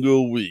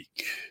single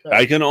week.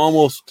 I can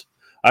almost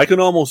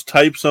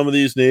type some of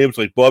these names.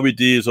 Like Bobby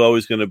D is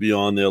always going to be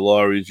on there.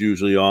 Laurie's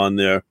usually on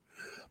there.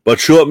 But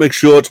Short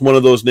McShort's one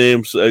of those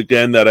names,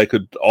 again, that I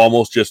could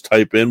almost just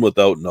type in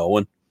without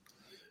knowing.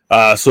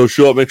 So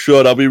Short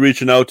McShort, I'll be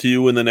reaching out to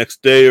you in the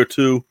next day or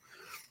two.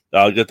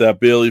 I'll get that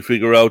Bailey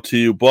figure out to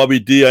you. Bobby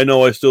D, I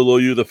know I still owe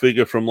you the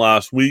figure from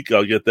last week.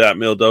 I'll get that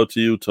mailed out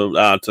to you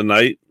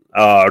tonight,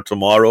 or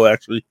tomorrow,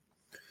 actually.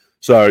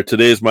 Sorry,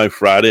 today's my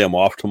Friday. I'm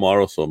off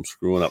tomorrow, so I'm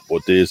screwing up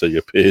what days I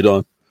get paid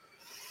on.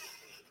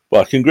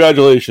 But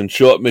congratulations,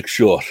 Short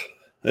McShort.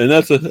 And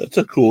that's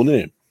a cool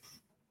name.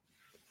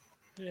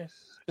 Yes.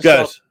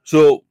 Guys,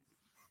 so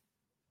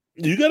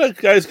you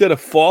guys gotta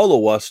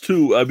follow us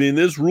too. I mean,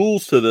 there's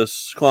rules to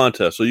this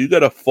contest, so you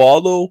gotta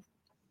follow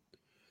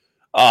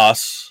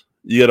us.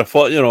 You gotta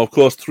follow, of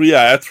course, three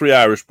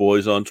Irish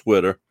boys on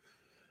Twitter.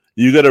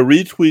 You gotta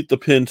retweet the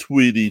pinned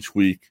tweet each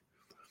week.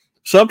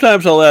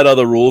 Sometimes I'll add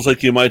other rules,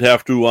 like you might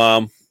have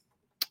to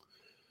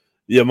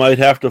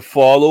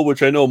follow,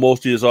 which I know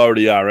most of you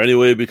already are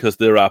anyway, because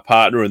they're our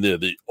partner and they're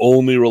the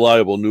only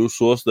reliable news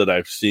source that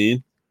I've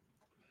seen.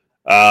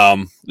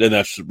 And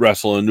that's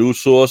Wrestling News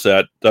Source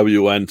at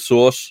WN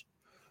Source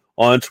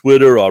on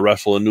Twitter or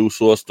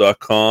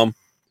WrestlingNewsSource.com.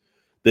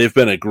 They've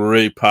been a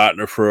great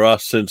partner for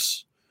us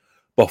since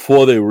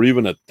before they were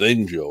even a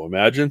thing, Joe.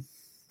 Imagine.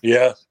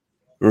 Yeah.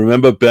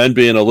 Remember Ben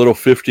being a little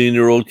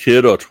 15-year-old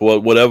kid or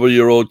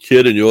whatever-year-old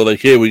kid, and you're like,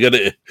 "Hey, we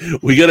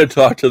gotta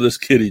talk to this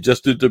kid. He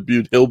just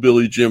interviewed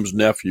Hillbilly Jim's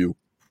nephew."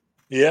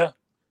 Yeah,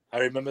 I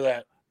remember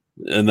that.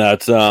 And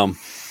that's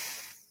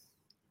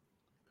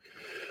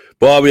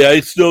Bobby, I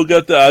still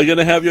got I'm going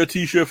to have your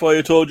T-shirt for you.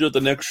 I told you at the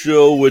next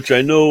show, which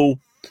I know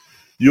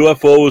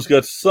UFO has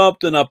got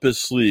something up his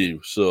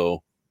sleeve.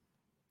 So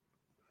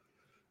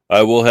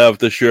I will have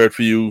the shirt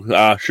for you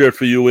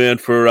and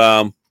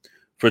for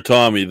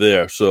Tommy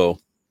there. So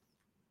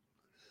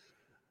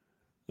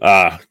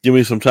give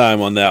me some time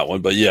on that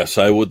one. But yes,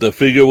 the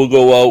figure will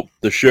go out.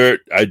 The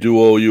shirt, I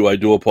do owe you. I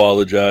do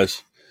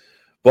apologize.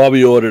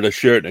 Bobby ordered a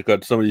shirt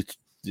and somebody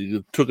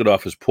took it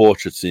off his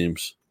porch, it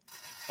seems.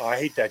 Oh, I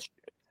hate that shit.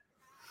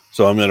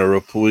 So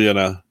we're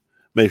gonna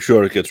make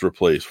sure it gets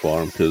replaced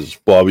for him because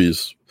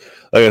Bobby's,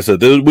 like I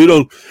said,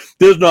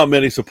 there's not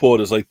many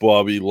supporters like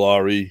Bobby,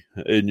 Laurie,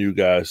 and you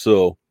guys.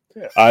 So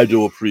yeah. I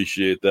do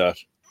appreciate that.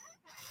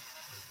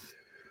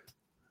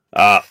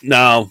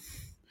 Now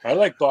I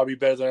like Bobby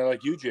better than I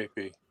like you,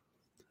 JP.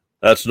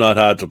 That's not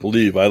hard to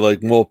believe. I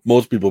like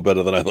most people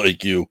better than I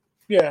like you.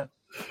 Yeah,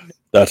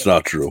 that's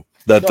not true.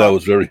 That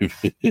was very.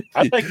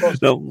 I like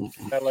most people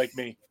that like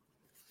me.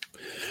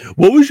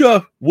 What's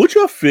your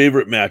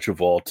favorite match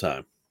of all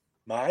time?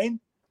 Mine?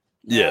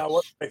 Yeah.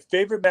 My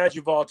favorite match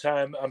of all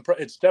time,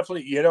 it's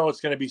definitely,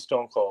 it's going to be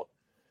Stone Cold.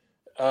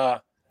 An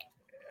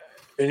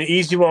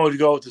easy one would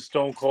go with the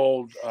Stone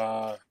Cold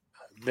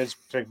Vince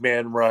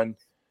McMahon run.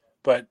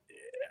 But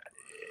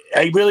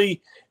I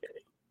really,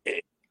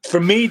 for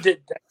me, I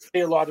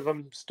say a lot of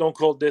them, Stone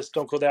Cold this,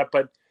 Stone Cold that,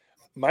 but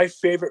my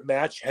favorite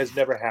match has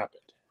never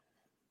happened.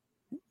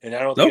 And I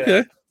don't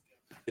think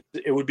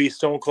it would be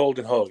Stone Cold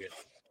and Hogan.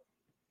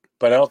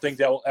 But I don't think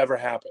that will ever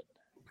happen.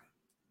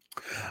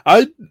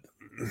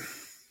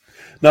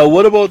 Now,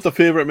 what about the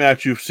favorite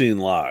match you've seen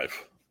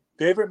live?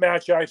 Favorite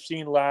match I've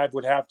seen live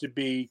would have to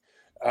be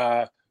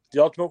the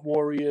Ultimate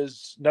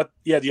Warrior's, not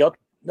the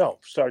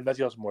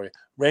Ultimate Warrior.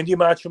 Randy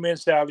Macho Man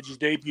Savage's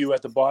debut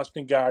at the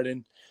Boston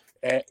Garden,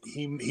 and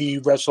he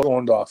wrestled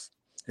Orndorff.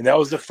 And that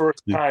was the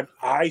first time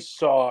I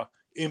saw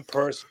in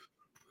person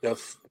the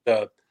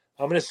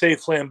I'm going to say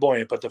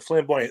flamboyant, but the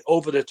flamboyant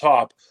over the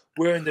top,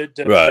 wearing the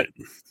right.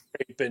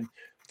 And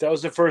that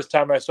was the first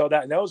time I saw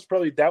that. And that was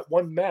probably, that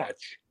one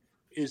match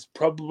is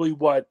probably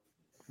what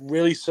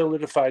really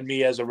solidified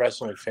me as a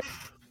wrestling fan.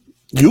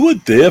 You were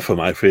there for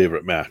my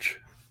favorite match.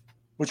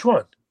 Which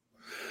one?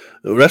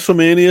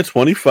 WrestleMania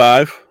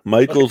 25,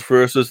 Michaels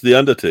versus The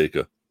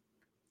Undertaker.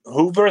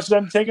 Who versus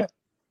Undertaker?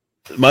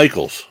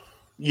 Michaels.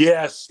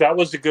 Yes, that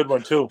was a good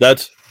one too.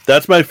 That's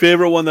my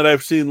favorite one that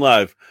I've seen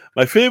live.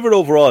 My favorite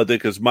overall, I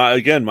think, is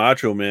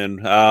Macho Man.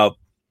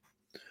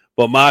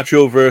 But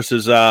Macho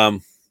versus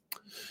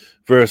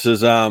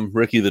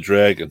Ricky the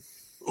Dragon.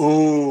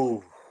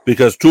 Ooh.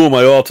 Because two of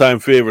my all-time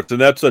favorites, and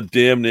that's a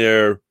damn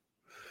near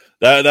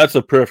that's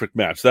a perfect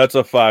match. That's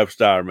a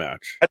 5-star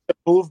match. That's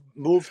a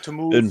move to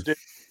move. And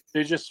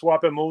they're just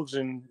swapping moves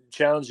and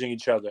challenging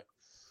each other.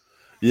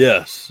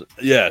 Yes.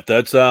 Yeah,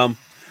 that's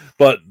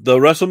but the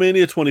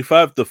WrestleMania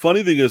 25, the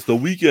funny thing is the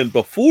weekend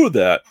before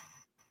that,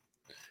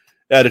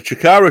 at a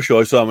Chikara show,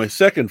 I saw my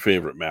second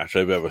favorite match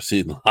I've ever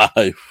seen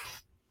live,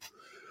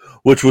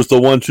 which was the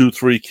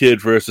 1-2-3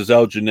 Kid versus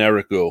El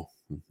Generico,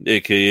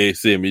 a.k.a.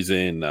 Sami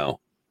Zayn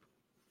now,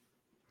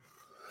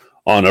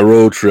 on a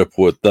road trip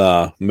with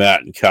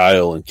Matt and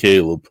Kyle and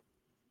Caleb.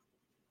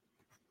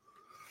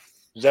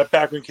 Was that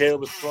back when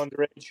Caleb was still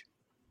underage?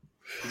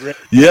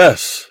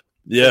 Yes.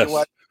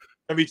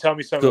 Maybe tell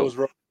me some of those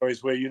road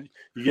stories where you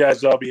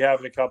guys all be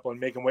having a couple and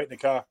make them wait in the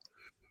car.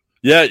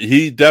 Yeah,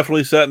 he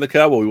definitely sat in the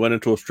car while we went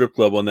into a strip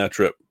club on that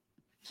trip.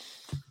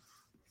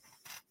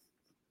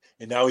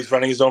 And now he's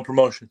running his own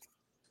promotion.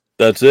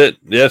 That's it.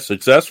 Yeah,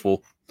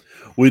 successful.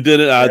 We did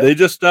it. They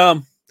just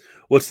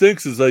what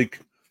stinks is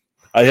like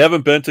I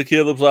haven't been to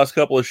Caleb's last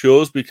couple of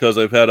shows because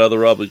I've had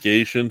other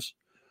obligations.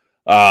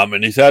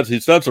 And he's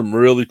done some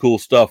really cool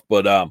stuff,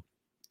 but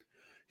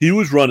he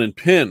was running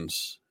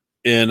pins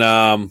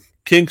in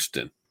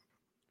Kingston.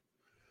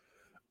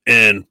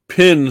 And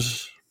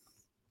pins,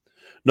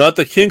 not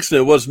the Kingston,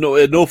 it was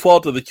no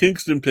fault of the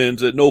Kingston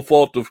pins, at no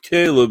fault of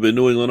Caleb in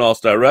New England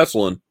All-Star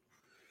Wrestling.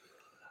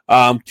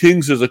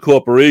 Kings as a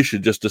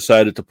corporation just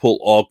decided to pull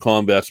all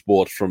combat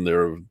sports from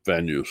their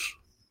venues.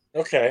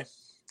 Okay.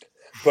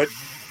 But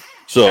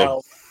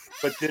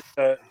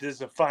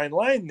there's a fine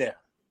line there.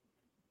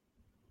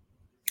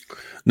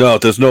 No,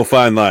 there's no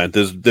fine line.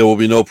 There will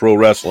be no pro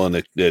wrestling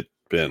at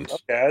pins.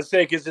 Okay, I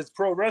say because it's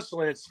pro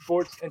wrestling, it's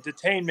sports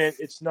entertainment.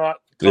 It's not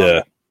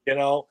combat,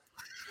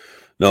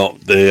 No,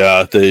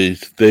 they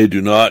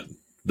do not.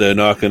 They're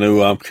not going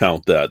to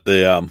count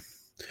that.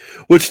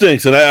 Which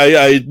stinks. And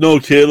I know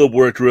Caleb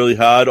worked really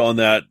hard on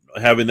that,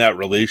 having that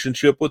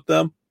relationship with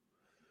them.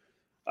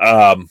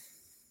 And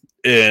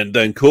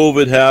then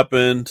COVID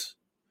happened.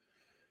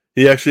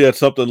 He actually had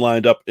something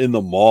lined up in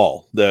the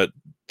mall that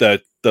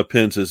the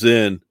pins is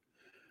in,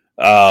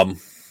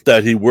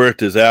 that he worked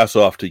his ass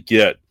off to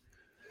get.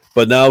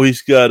 But now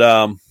he's got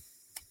a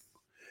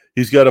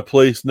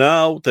place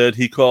now that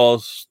he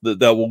calls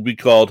that will be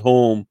called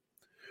home,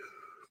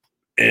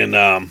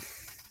 and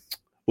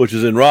which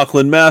is in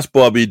Rockland, Mass.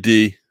 Bobby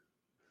D,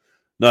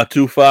 not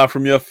too far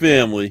from your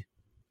family.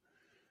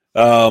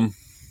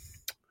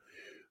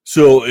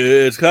 So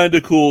it's kind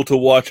of cool to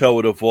watch how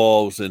it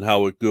evolves and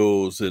how it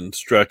goes and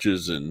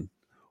stretches and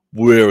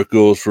where it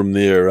goes from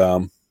there.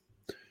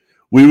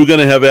 We were going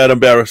to have Adam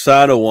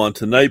Barasano on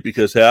tonight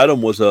because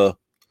Adam was a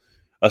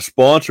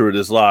sponsor at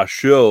his last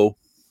show.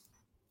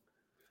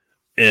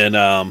 And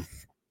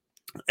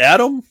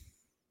Adam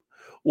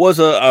was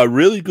a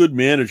really good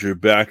manager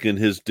back in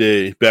his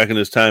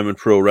time in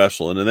pro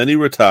wrestling. And then he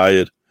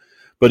retired.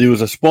 But he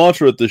was a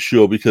sponsor at this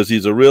show because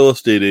he's a real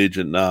estate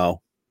agent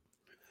now.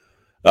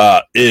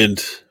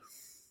 And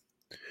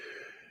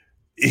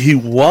he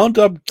wound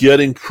up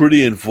getting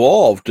pretty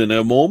involved in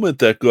a moment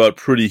that got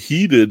pretty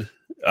heated.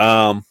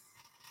 There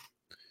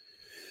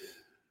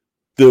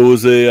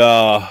was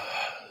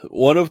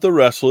one of the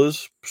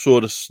wrestlers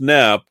sort of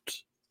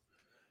snapped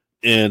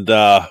and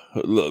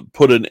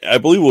put I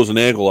believe it was an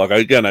ankle lock.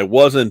 Again, I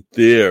wasn't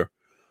there,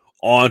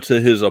 onto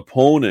his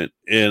opponent.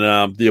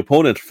 And the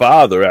opponent's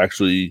father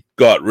actually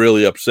got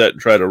really upset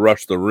and tried to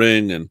rush the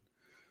ring, and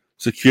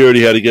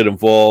security had to get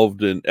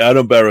involved. And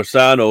Adam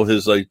Barasano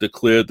has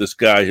declared this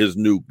guy his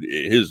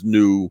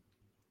new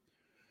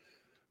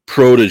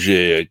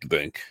protege, I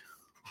think.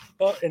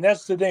 Well, and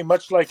that's the thing.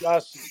 Much like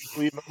us,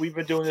 we've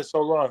been doing this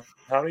so long.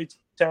 How many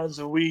times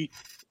have we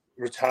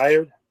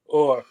retired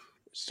or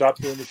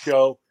stopped doing the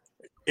show,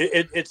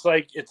 It's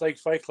like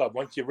Fight Club.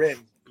 Once you're in,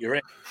 you're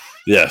in.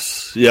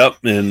 Yes. Yep.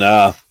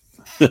 And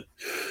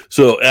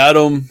so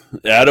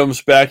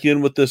Adam's back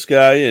in with this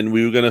guy, and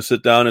we were going to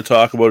sit down and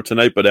talk about it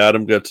tonight, but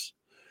Adam got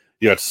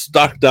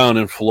stuck down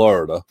in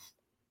Florida.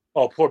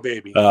 Oh, poor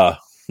baby.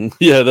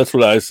 Yeah, that's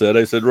what I said.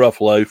 I said rough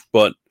life,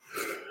 but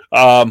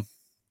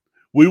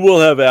we will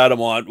have Adam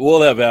on.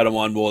 We'll have Adam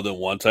on more than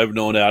once. I've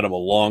known Adam a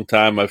long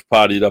time. I've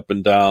pottied up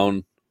and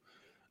down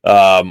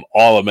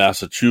all of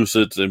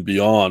Massachusetts and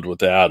beyond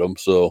with Adam.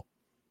 So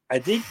I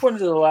think one of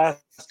the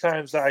last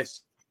times I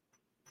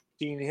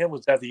seen him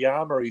was at the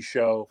Armory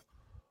show.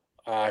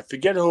 I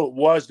forget who it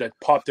was that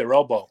popped their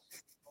elbow.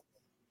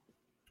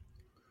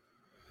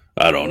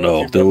 I don't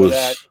know. There was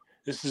that.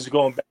 This is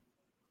going back.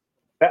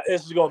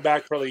 This is going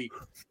back probably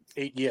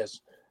 8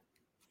 years.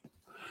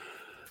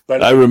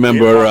 But I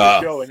remember.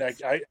 Show and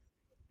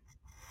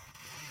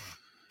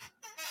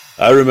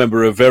I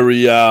remember a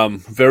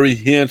very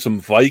handsome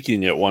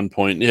Viking at one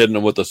point hitting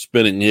him with a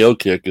spinning heel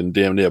kick and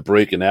damn near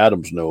breaking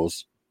Adam's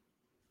nose.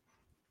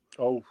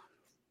 Oh,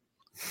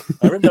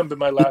 I remember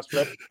my last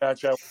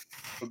match. A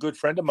good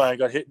friend of mine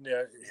got hit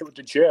with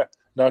the chair,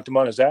 knocked him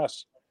on his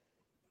ass.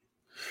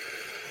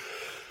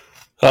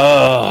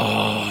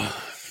 Oh,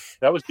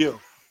 that was you.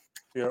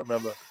 You don't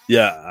remember?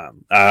 Yeah,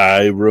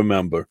 I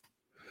remember.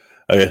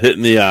 I got hit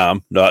in the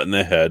arm, not in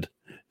the head.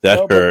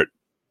 That hurt.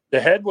 The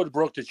head would have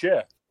broke the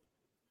chair.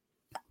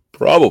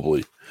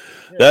 Probably.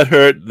 Yeah. That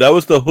hurt. That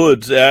was the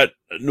Hoods at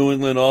New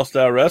England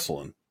All-Star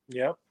Wrestling.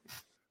 Yeah.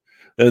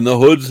 And the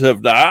Hoods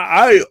have...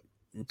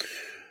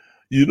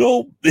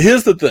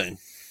 here's the thing.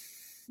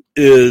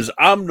 Is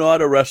I'm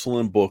not a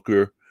wrestling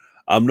booker.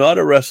 I'm not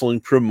a wrestling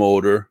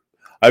promoter.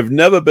 I've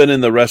never been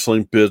in the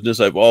wrestling business.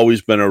 I've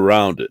always been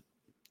around it.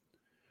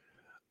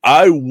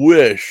 I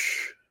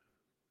wish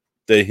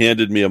they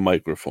handed me a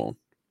microphone.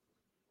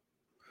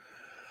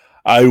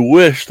 I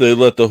wish they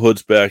let the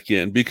Hoods back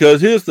in, because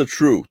here's the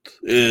truth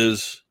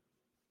is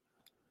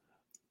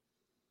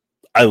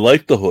I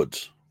like the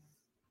Hoods.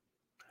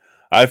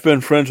 I've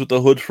been friends with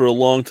the Hoods for a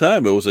long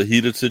time. It was a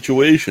heated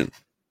situation.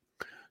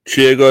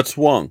 Chair got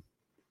swung.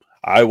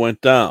 I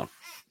went down.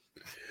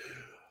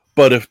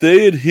 But if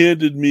they had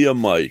handed me a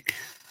mic,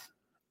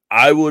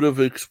 I would have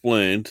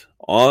explained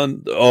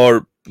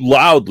or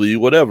loudly,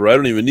 whatever. I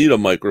don't even need a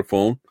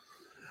microphone.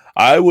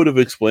 I would have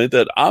explained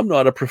that I'm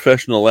not a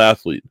professional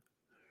athlete.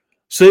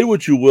 Say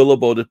what you will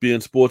about it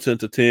being sports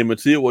entertainment.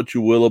 Say what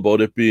you will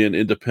about it being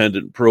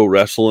independent pro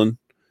wrestling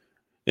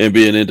and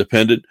being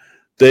independent.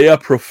 They are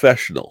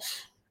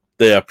professionals.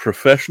 They are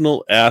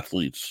professional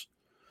athletes.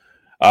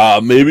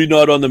 Maybe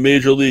not on the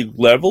major league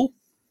level,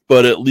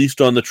 but at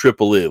least on the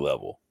AAA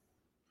level.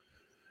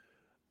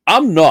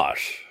 I'm not.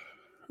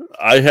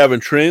 I haven't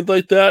trained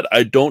like that.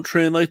 I don't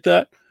train like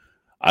that.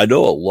 I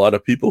know a lot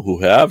of people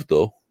who have,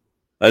 though.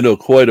 I know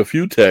quite a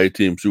few tag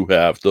teams who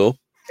have, though.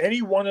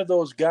 Any one of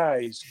those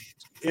guys,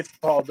 if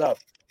called up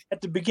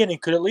at the beginning,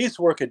 could at least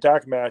work a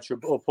dark match or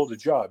pull the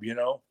job, And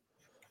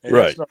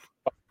right.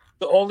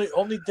 The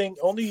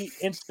only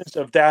instance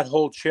of that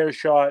whole chair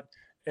shot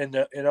and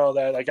all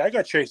that. Like, I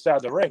got chased out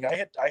of the ring. I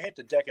hit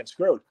the deck and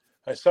screwed.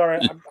 I sorry.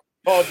 I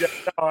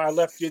apologize. No, I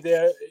left you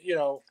there.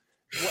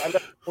 I left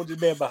the wounded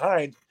man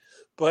behind,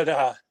 but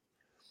I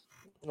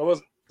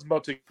wasn't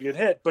about to get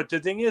hit. But the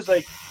thing is,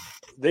 like,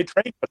 they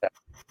trained for that.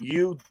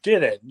 You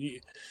didn't.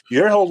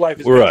 Your whole life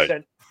has been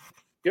spent.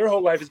 Your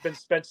whole life has been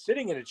spent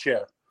sitting in a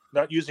chair,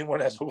 not using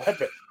one as a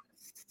weapon.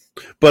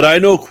 But I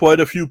know quite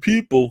a few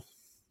people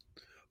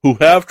who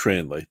have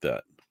trained like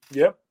that.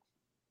 Yep.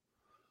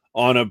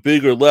 On a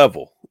bigger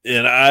level.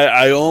 And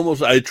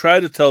I try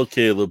to tell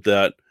Caleb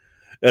that,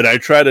 and I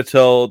try to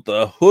tell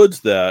the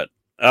Hoods that,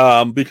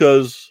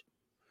 because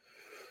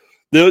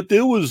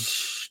there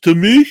was, to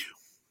me,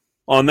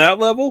 on that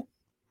level,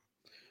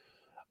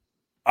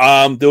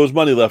 there was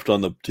money left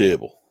on the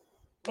table.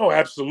 Oh,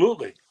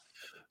 absolutely.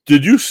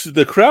 Did you see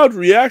the crowd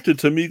reacted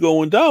to me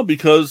going down,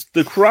 because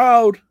the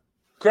crowd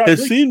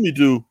has seen me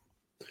do.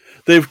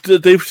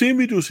 They've seen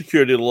me do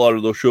security at a lot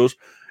of those shows,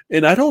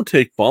 and I don't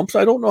take bumps.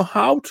 I don't know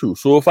how to.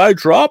 So if I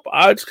drop,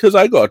 it's because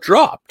I got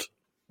dropped.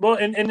 Well,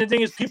 and the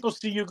thing is, people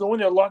see you go in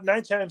there a lot.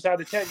 9 times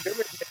out of 10,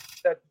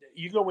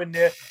 you go in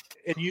there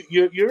and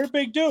you're a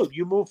big dude.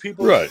 You move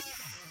people, right?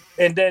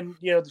 And then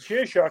the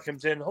chair shot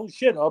comes in. Oh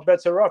shit! All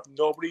bets are off.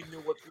 Nobody knew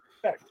what to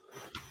expect.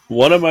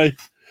 One of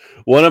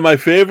my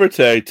favorite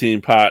tag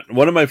team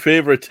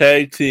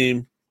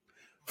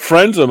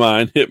friends of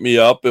mine hit me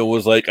up and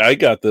was like, "I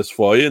got this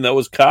for you," and that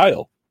was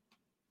Kyle.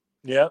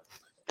 Yeah,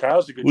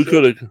 Kyle's a good.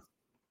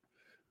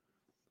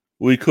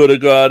 We could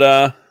have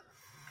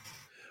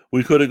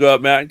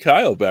got Matt and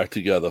Kyle back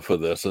together for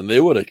this, and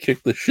they would have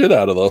kicked the shit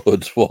out of the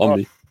Hoods for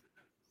me.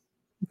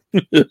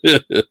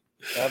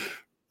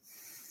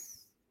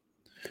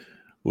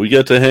 We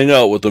get to hang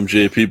out with them,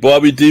 JP.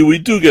 Bobby D, we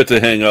do get to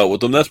hang out with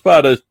them. That's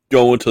part of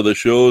going to the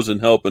shows and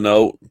helping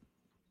out.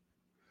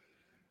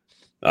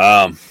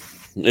 And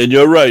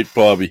you're right,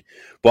 Bobby.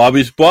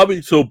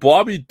 So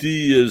Bobby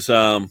D is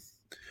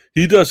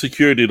he does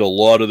security at a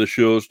lot of the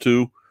shows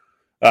too.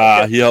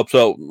 He helps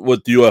out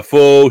with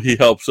UFO. He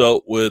helps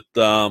out with,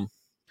 I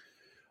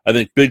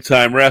think, Big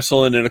Time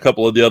Wrestling and a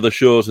couple of the other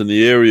shows in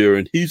the area,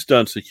 and he's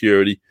done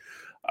security.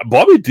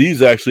 Bobby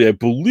D's actually, I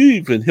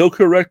believe, and he'll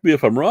correct me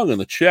if I'm wrong in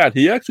the chat,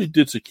 he actually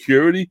did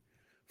security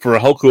for a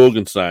Hulk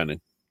Hogan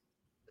signing.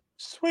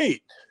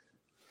 Sweet.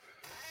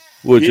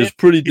 Which is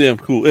pretty damn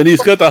cool. And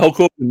he's got the Hulk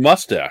Hogan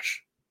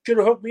mustache. Should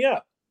have hooked me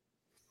up.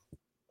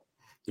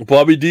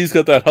 Bobby D's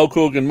got that Hulk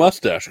Hogan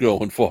mustache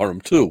going for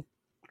him, too.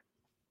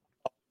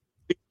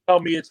 Tell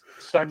me it's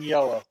sun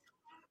yellow.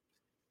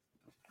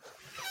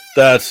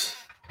 That's...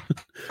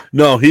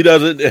 No, he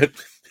doesn't...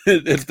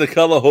 It's the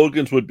color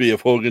Hogan's would be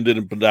if Hogan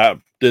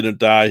didn't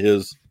dye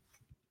his...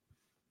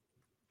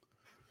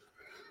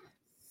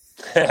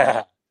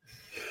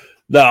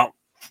 Now,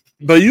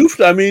 but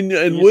me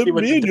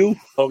and you...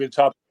 Hogan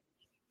top.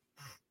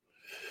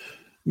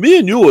 Me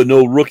and you are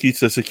no rookies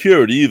to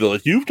security either.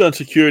 Like, you've done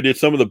security at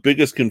some of the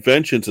biggest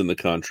conventions in the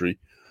country.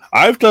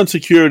 I've done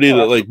security at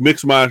like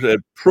at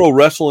pro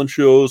wrestling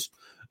shows,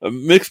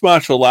 mixed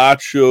martial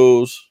arts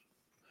shows.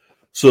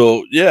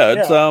 So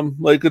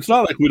it's it's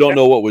not like we don't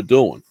know what we're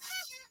doing.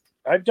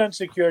 I've done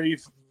security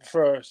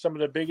for some of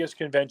the biggest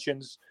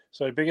conventions,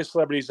 some of the biggest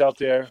celebrities out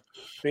there,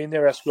 being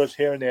their escorts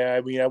here and there.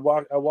 I mean, I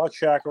walked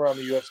Shaq around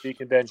the UFC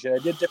convention. I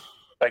did different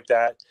like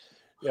that.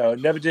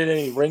 Never did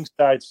any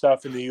ringside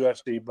stuff in the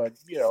UFC, but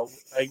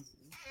I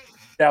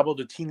dabbled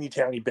a teeny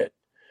tiny bit.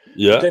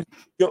 Yeah. But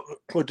then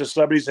with the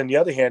celebrities, on the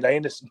other hand, I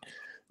understand.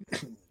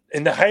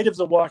 In the height of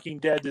The Walking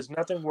Dead, there's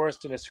nothing worse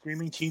than a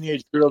screaming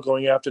teenage girl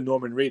going after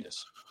Norman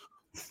Reedus.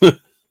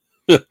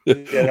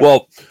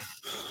 Well,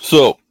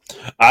 so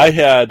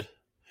I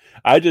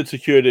did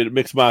security at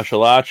mixed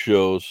martial arts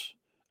shows,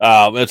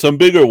 and some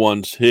bigger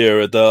ones here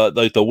at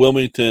the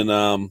Wilmington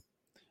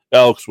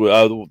Elks.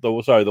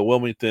 The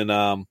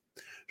Wilmington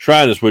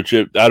Shriners, which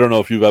I don't know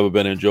if you've ever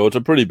been in, Joe. It's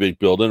a pretty big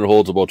building. It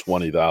holds about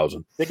 20,000.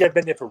 I think I've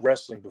been there for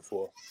wrestling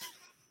before.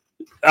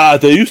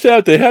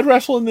 They had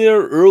wrestling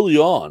there early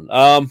on.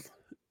 I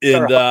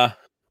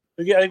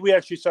think we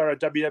actually saw a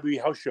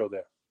WWE house show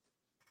there.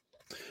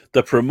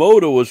 The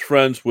promoter was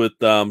friends with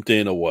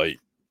Dana White.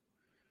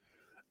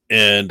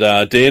 And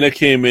Dana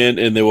came in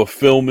and they were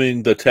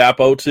filming the Tap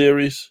Out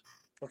series.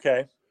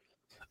 Okay.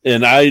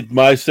 And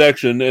my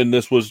section, and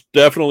this was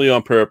definitely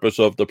on purpose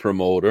of the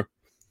promoter,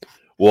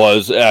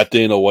 was at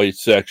Dana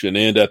White's section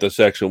and at the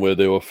section where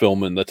they were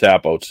filming the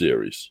Tap Out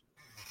series.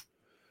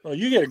 Well,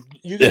 you get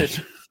a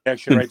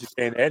connection right to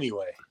Dana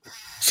anyway.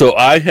 So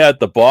I had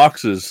the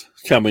boxes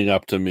coming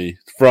up to me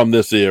from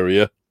this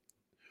area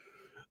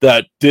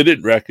that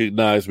didn't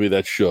recognize me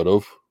that should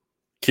have.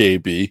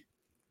 KB.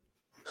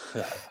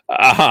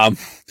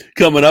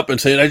 Coming up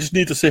and saying, I just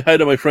need to say hi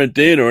to my friend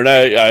Dana. And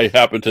I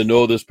happen to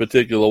know this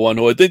particular one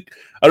who I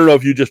don't know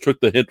if you just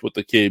took the hint with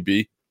the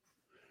KB.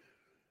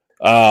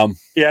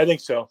 Yeah, I think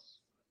so.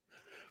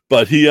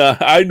 But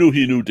I knew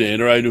he knew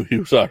Dana. I knew he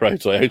was all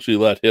right. So I actually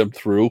let him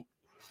through.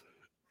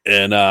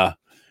 And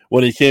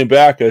when he came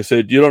back, I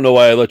said, you don't know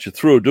why I let you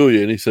through, do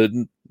you? And he said,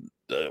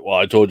 well,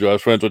 I told you I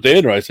was friends with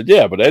Dana. I said,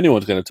 yeah, but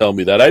anyone's going to tell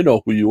me that. I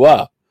know who you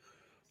are.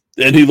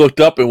 And he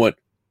looked up and went,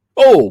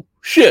 oh,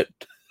 shit.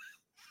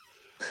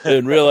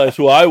 And realized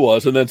who I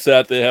was, and then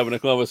sat there having a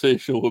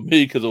conversation with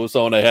me because it was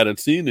someone I hadn't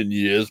seen in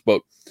years.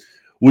 But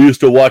we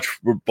used to watch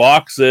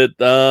box at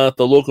the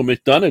local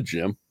McDonough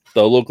gym,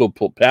 the local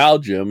PAL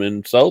gym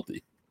in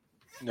Southie.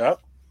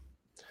 Yep.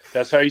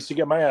 That's how I used to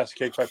get my ass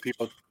kicked by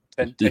people.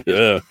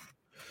 Yeah.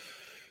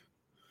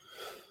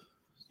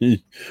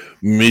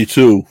 Me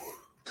too.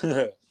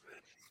 Okay.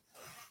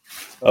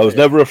 I was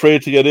never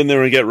afraid to get in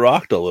there and get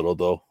rocked a little,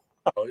 though.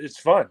 Oh, it's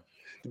fun.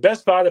 The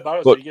best part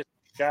about it is you get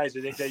guys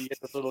that think that you get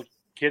this little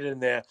kid in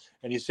there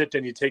and you sit there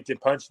and you take the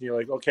punch and you're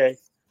like, okay.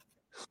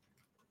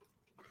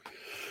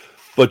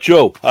 But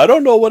Joe, I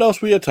don't know what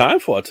else we had time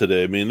for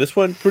today. I mean, this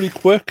went pretty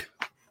quick.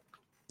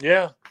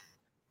 Yeah.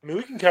 I mean,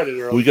 we can cut it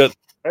early. We got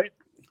right?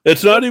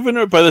 It's not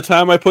even by the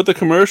time I put the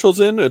commercials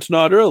in, it's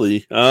not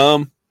early.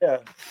 Yeah.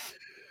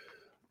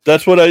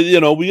 That's what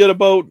we got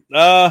about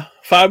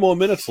 5 more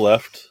minutes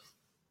left.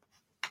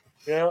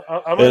 Yeah,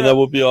 and that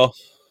will be all.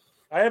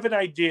 I have an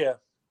idea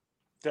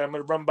that I'm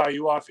going to run by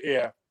you off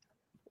air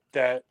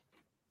that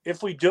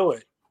if we do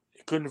it,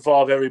 it could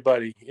involve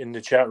everybody in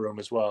the chat room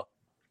as well.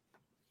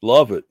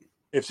 Love it.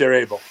 If they're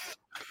able.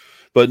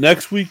 But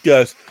next week,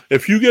 guys,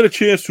 if you get a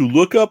chance to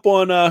look up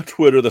on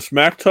Twitter, the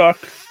Smack Talk,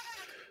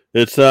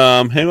 it's,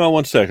 hang on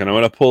one second. I'm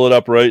going to pull it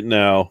up right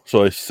now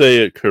so I say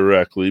it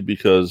correctly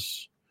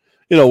because,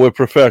 we're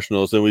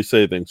professionals and we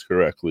say things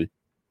correctly.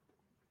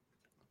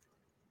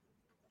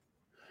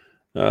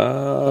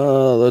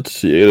 Let's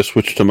see. I got to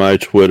switch to my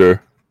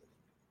Twitter.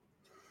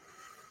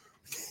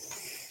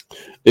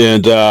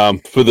 And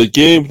for the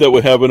game that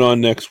we're having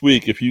on next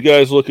week, if you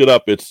guys look it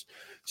up, it's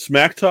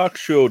Smack Talk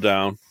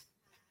Showdown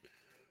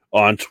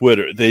on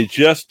Twitter.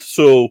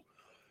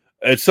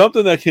 It's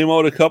something that came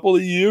out a couple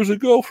of years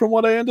ago, from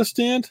what I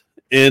understand,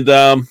 and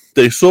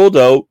they sold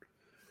out,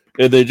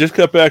 and they just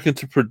got back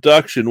into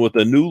production with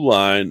a new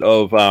line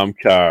of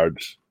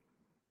cards.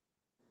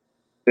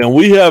 And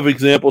we have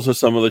examples of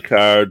some of the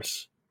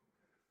cards.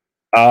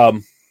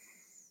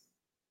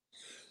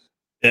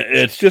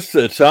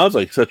 It sounds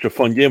like such a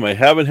fun game. I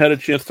haven't had a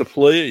chance to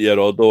play it yet,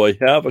 although I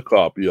have a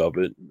copy of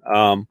it.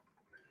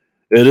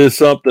 It is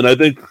something I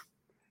think,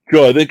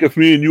 Joe, I think if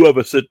me and you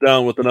ever sit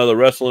down with another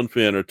wrestling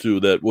fan or two,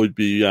 that would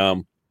be,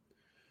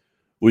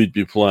 we'd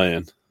be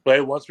playing. Play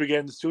once we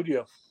get in the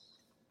studio.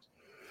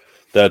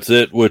 That's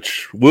it,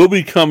 which will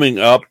be coming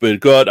up. I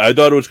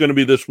thought it was going to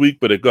be this week,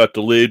 but it got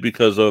delayed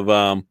because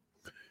of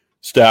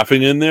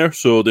staffing in there,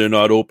 so they're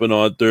not open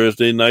on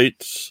Thursday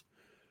nights.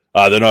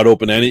 They're not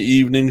open any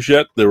evenings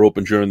yet. They're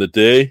open during the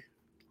day.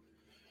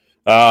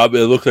 It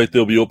looks like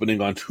they'll be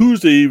opening on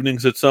Tuesday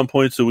evenings at some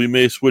point, so we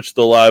may switch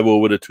the live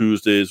over to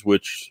Tuesdays,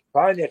 which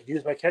fine. I can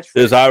use my catchphrase.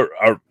 Is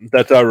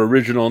that's our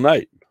original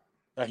night.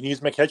 I can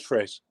use my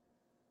catchphrase.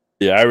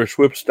 The Irish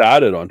Whip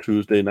started on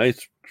Tuesday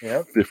nights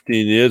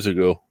 15 years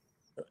ago.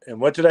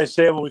 And what did I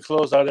say when we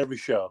close out every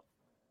show?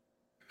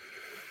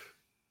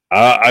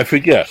 I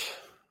forget.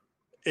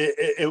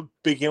 It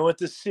began with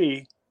the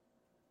C.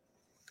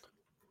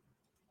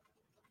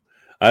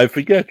 I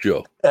forget,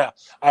 Joe.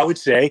 I would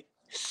say,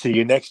 see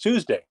you next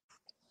Tuesday.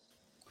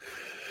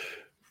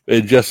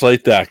 And just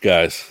like that,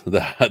 guys,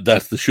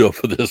 that's the show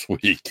for this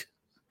week.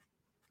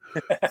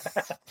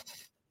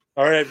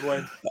 All right,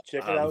 everyone.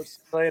 Check it out.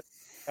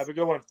 Have a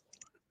good one.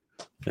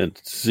 And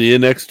see you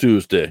next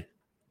Tuesday.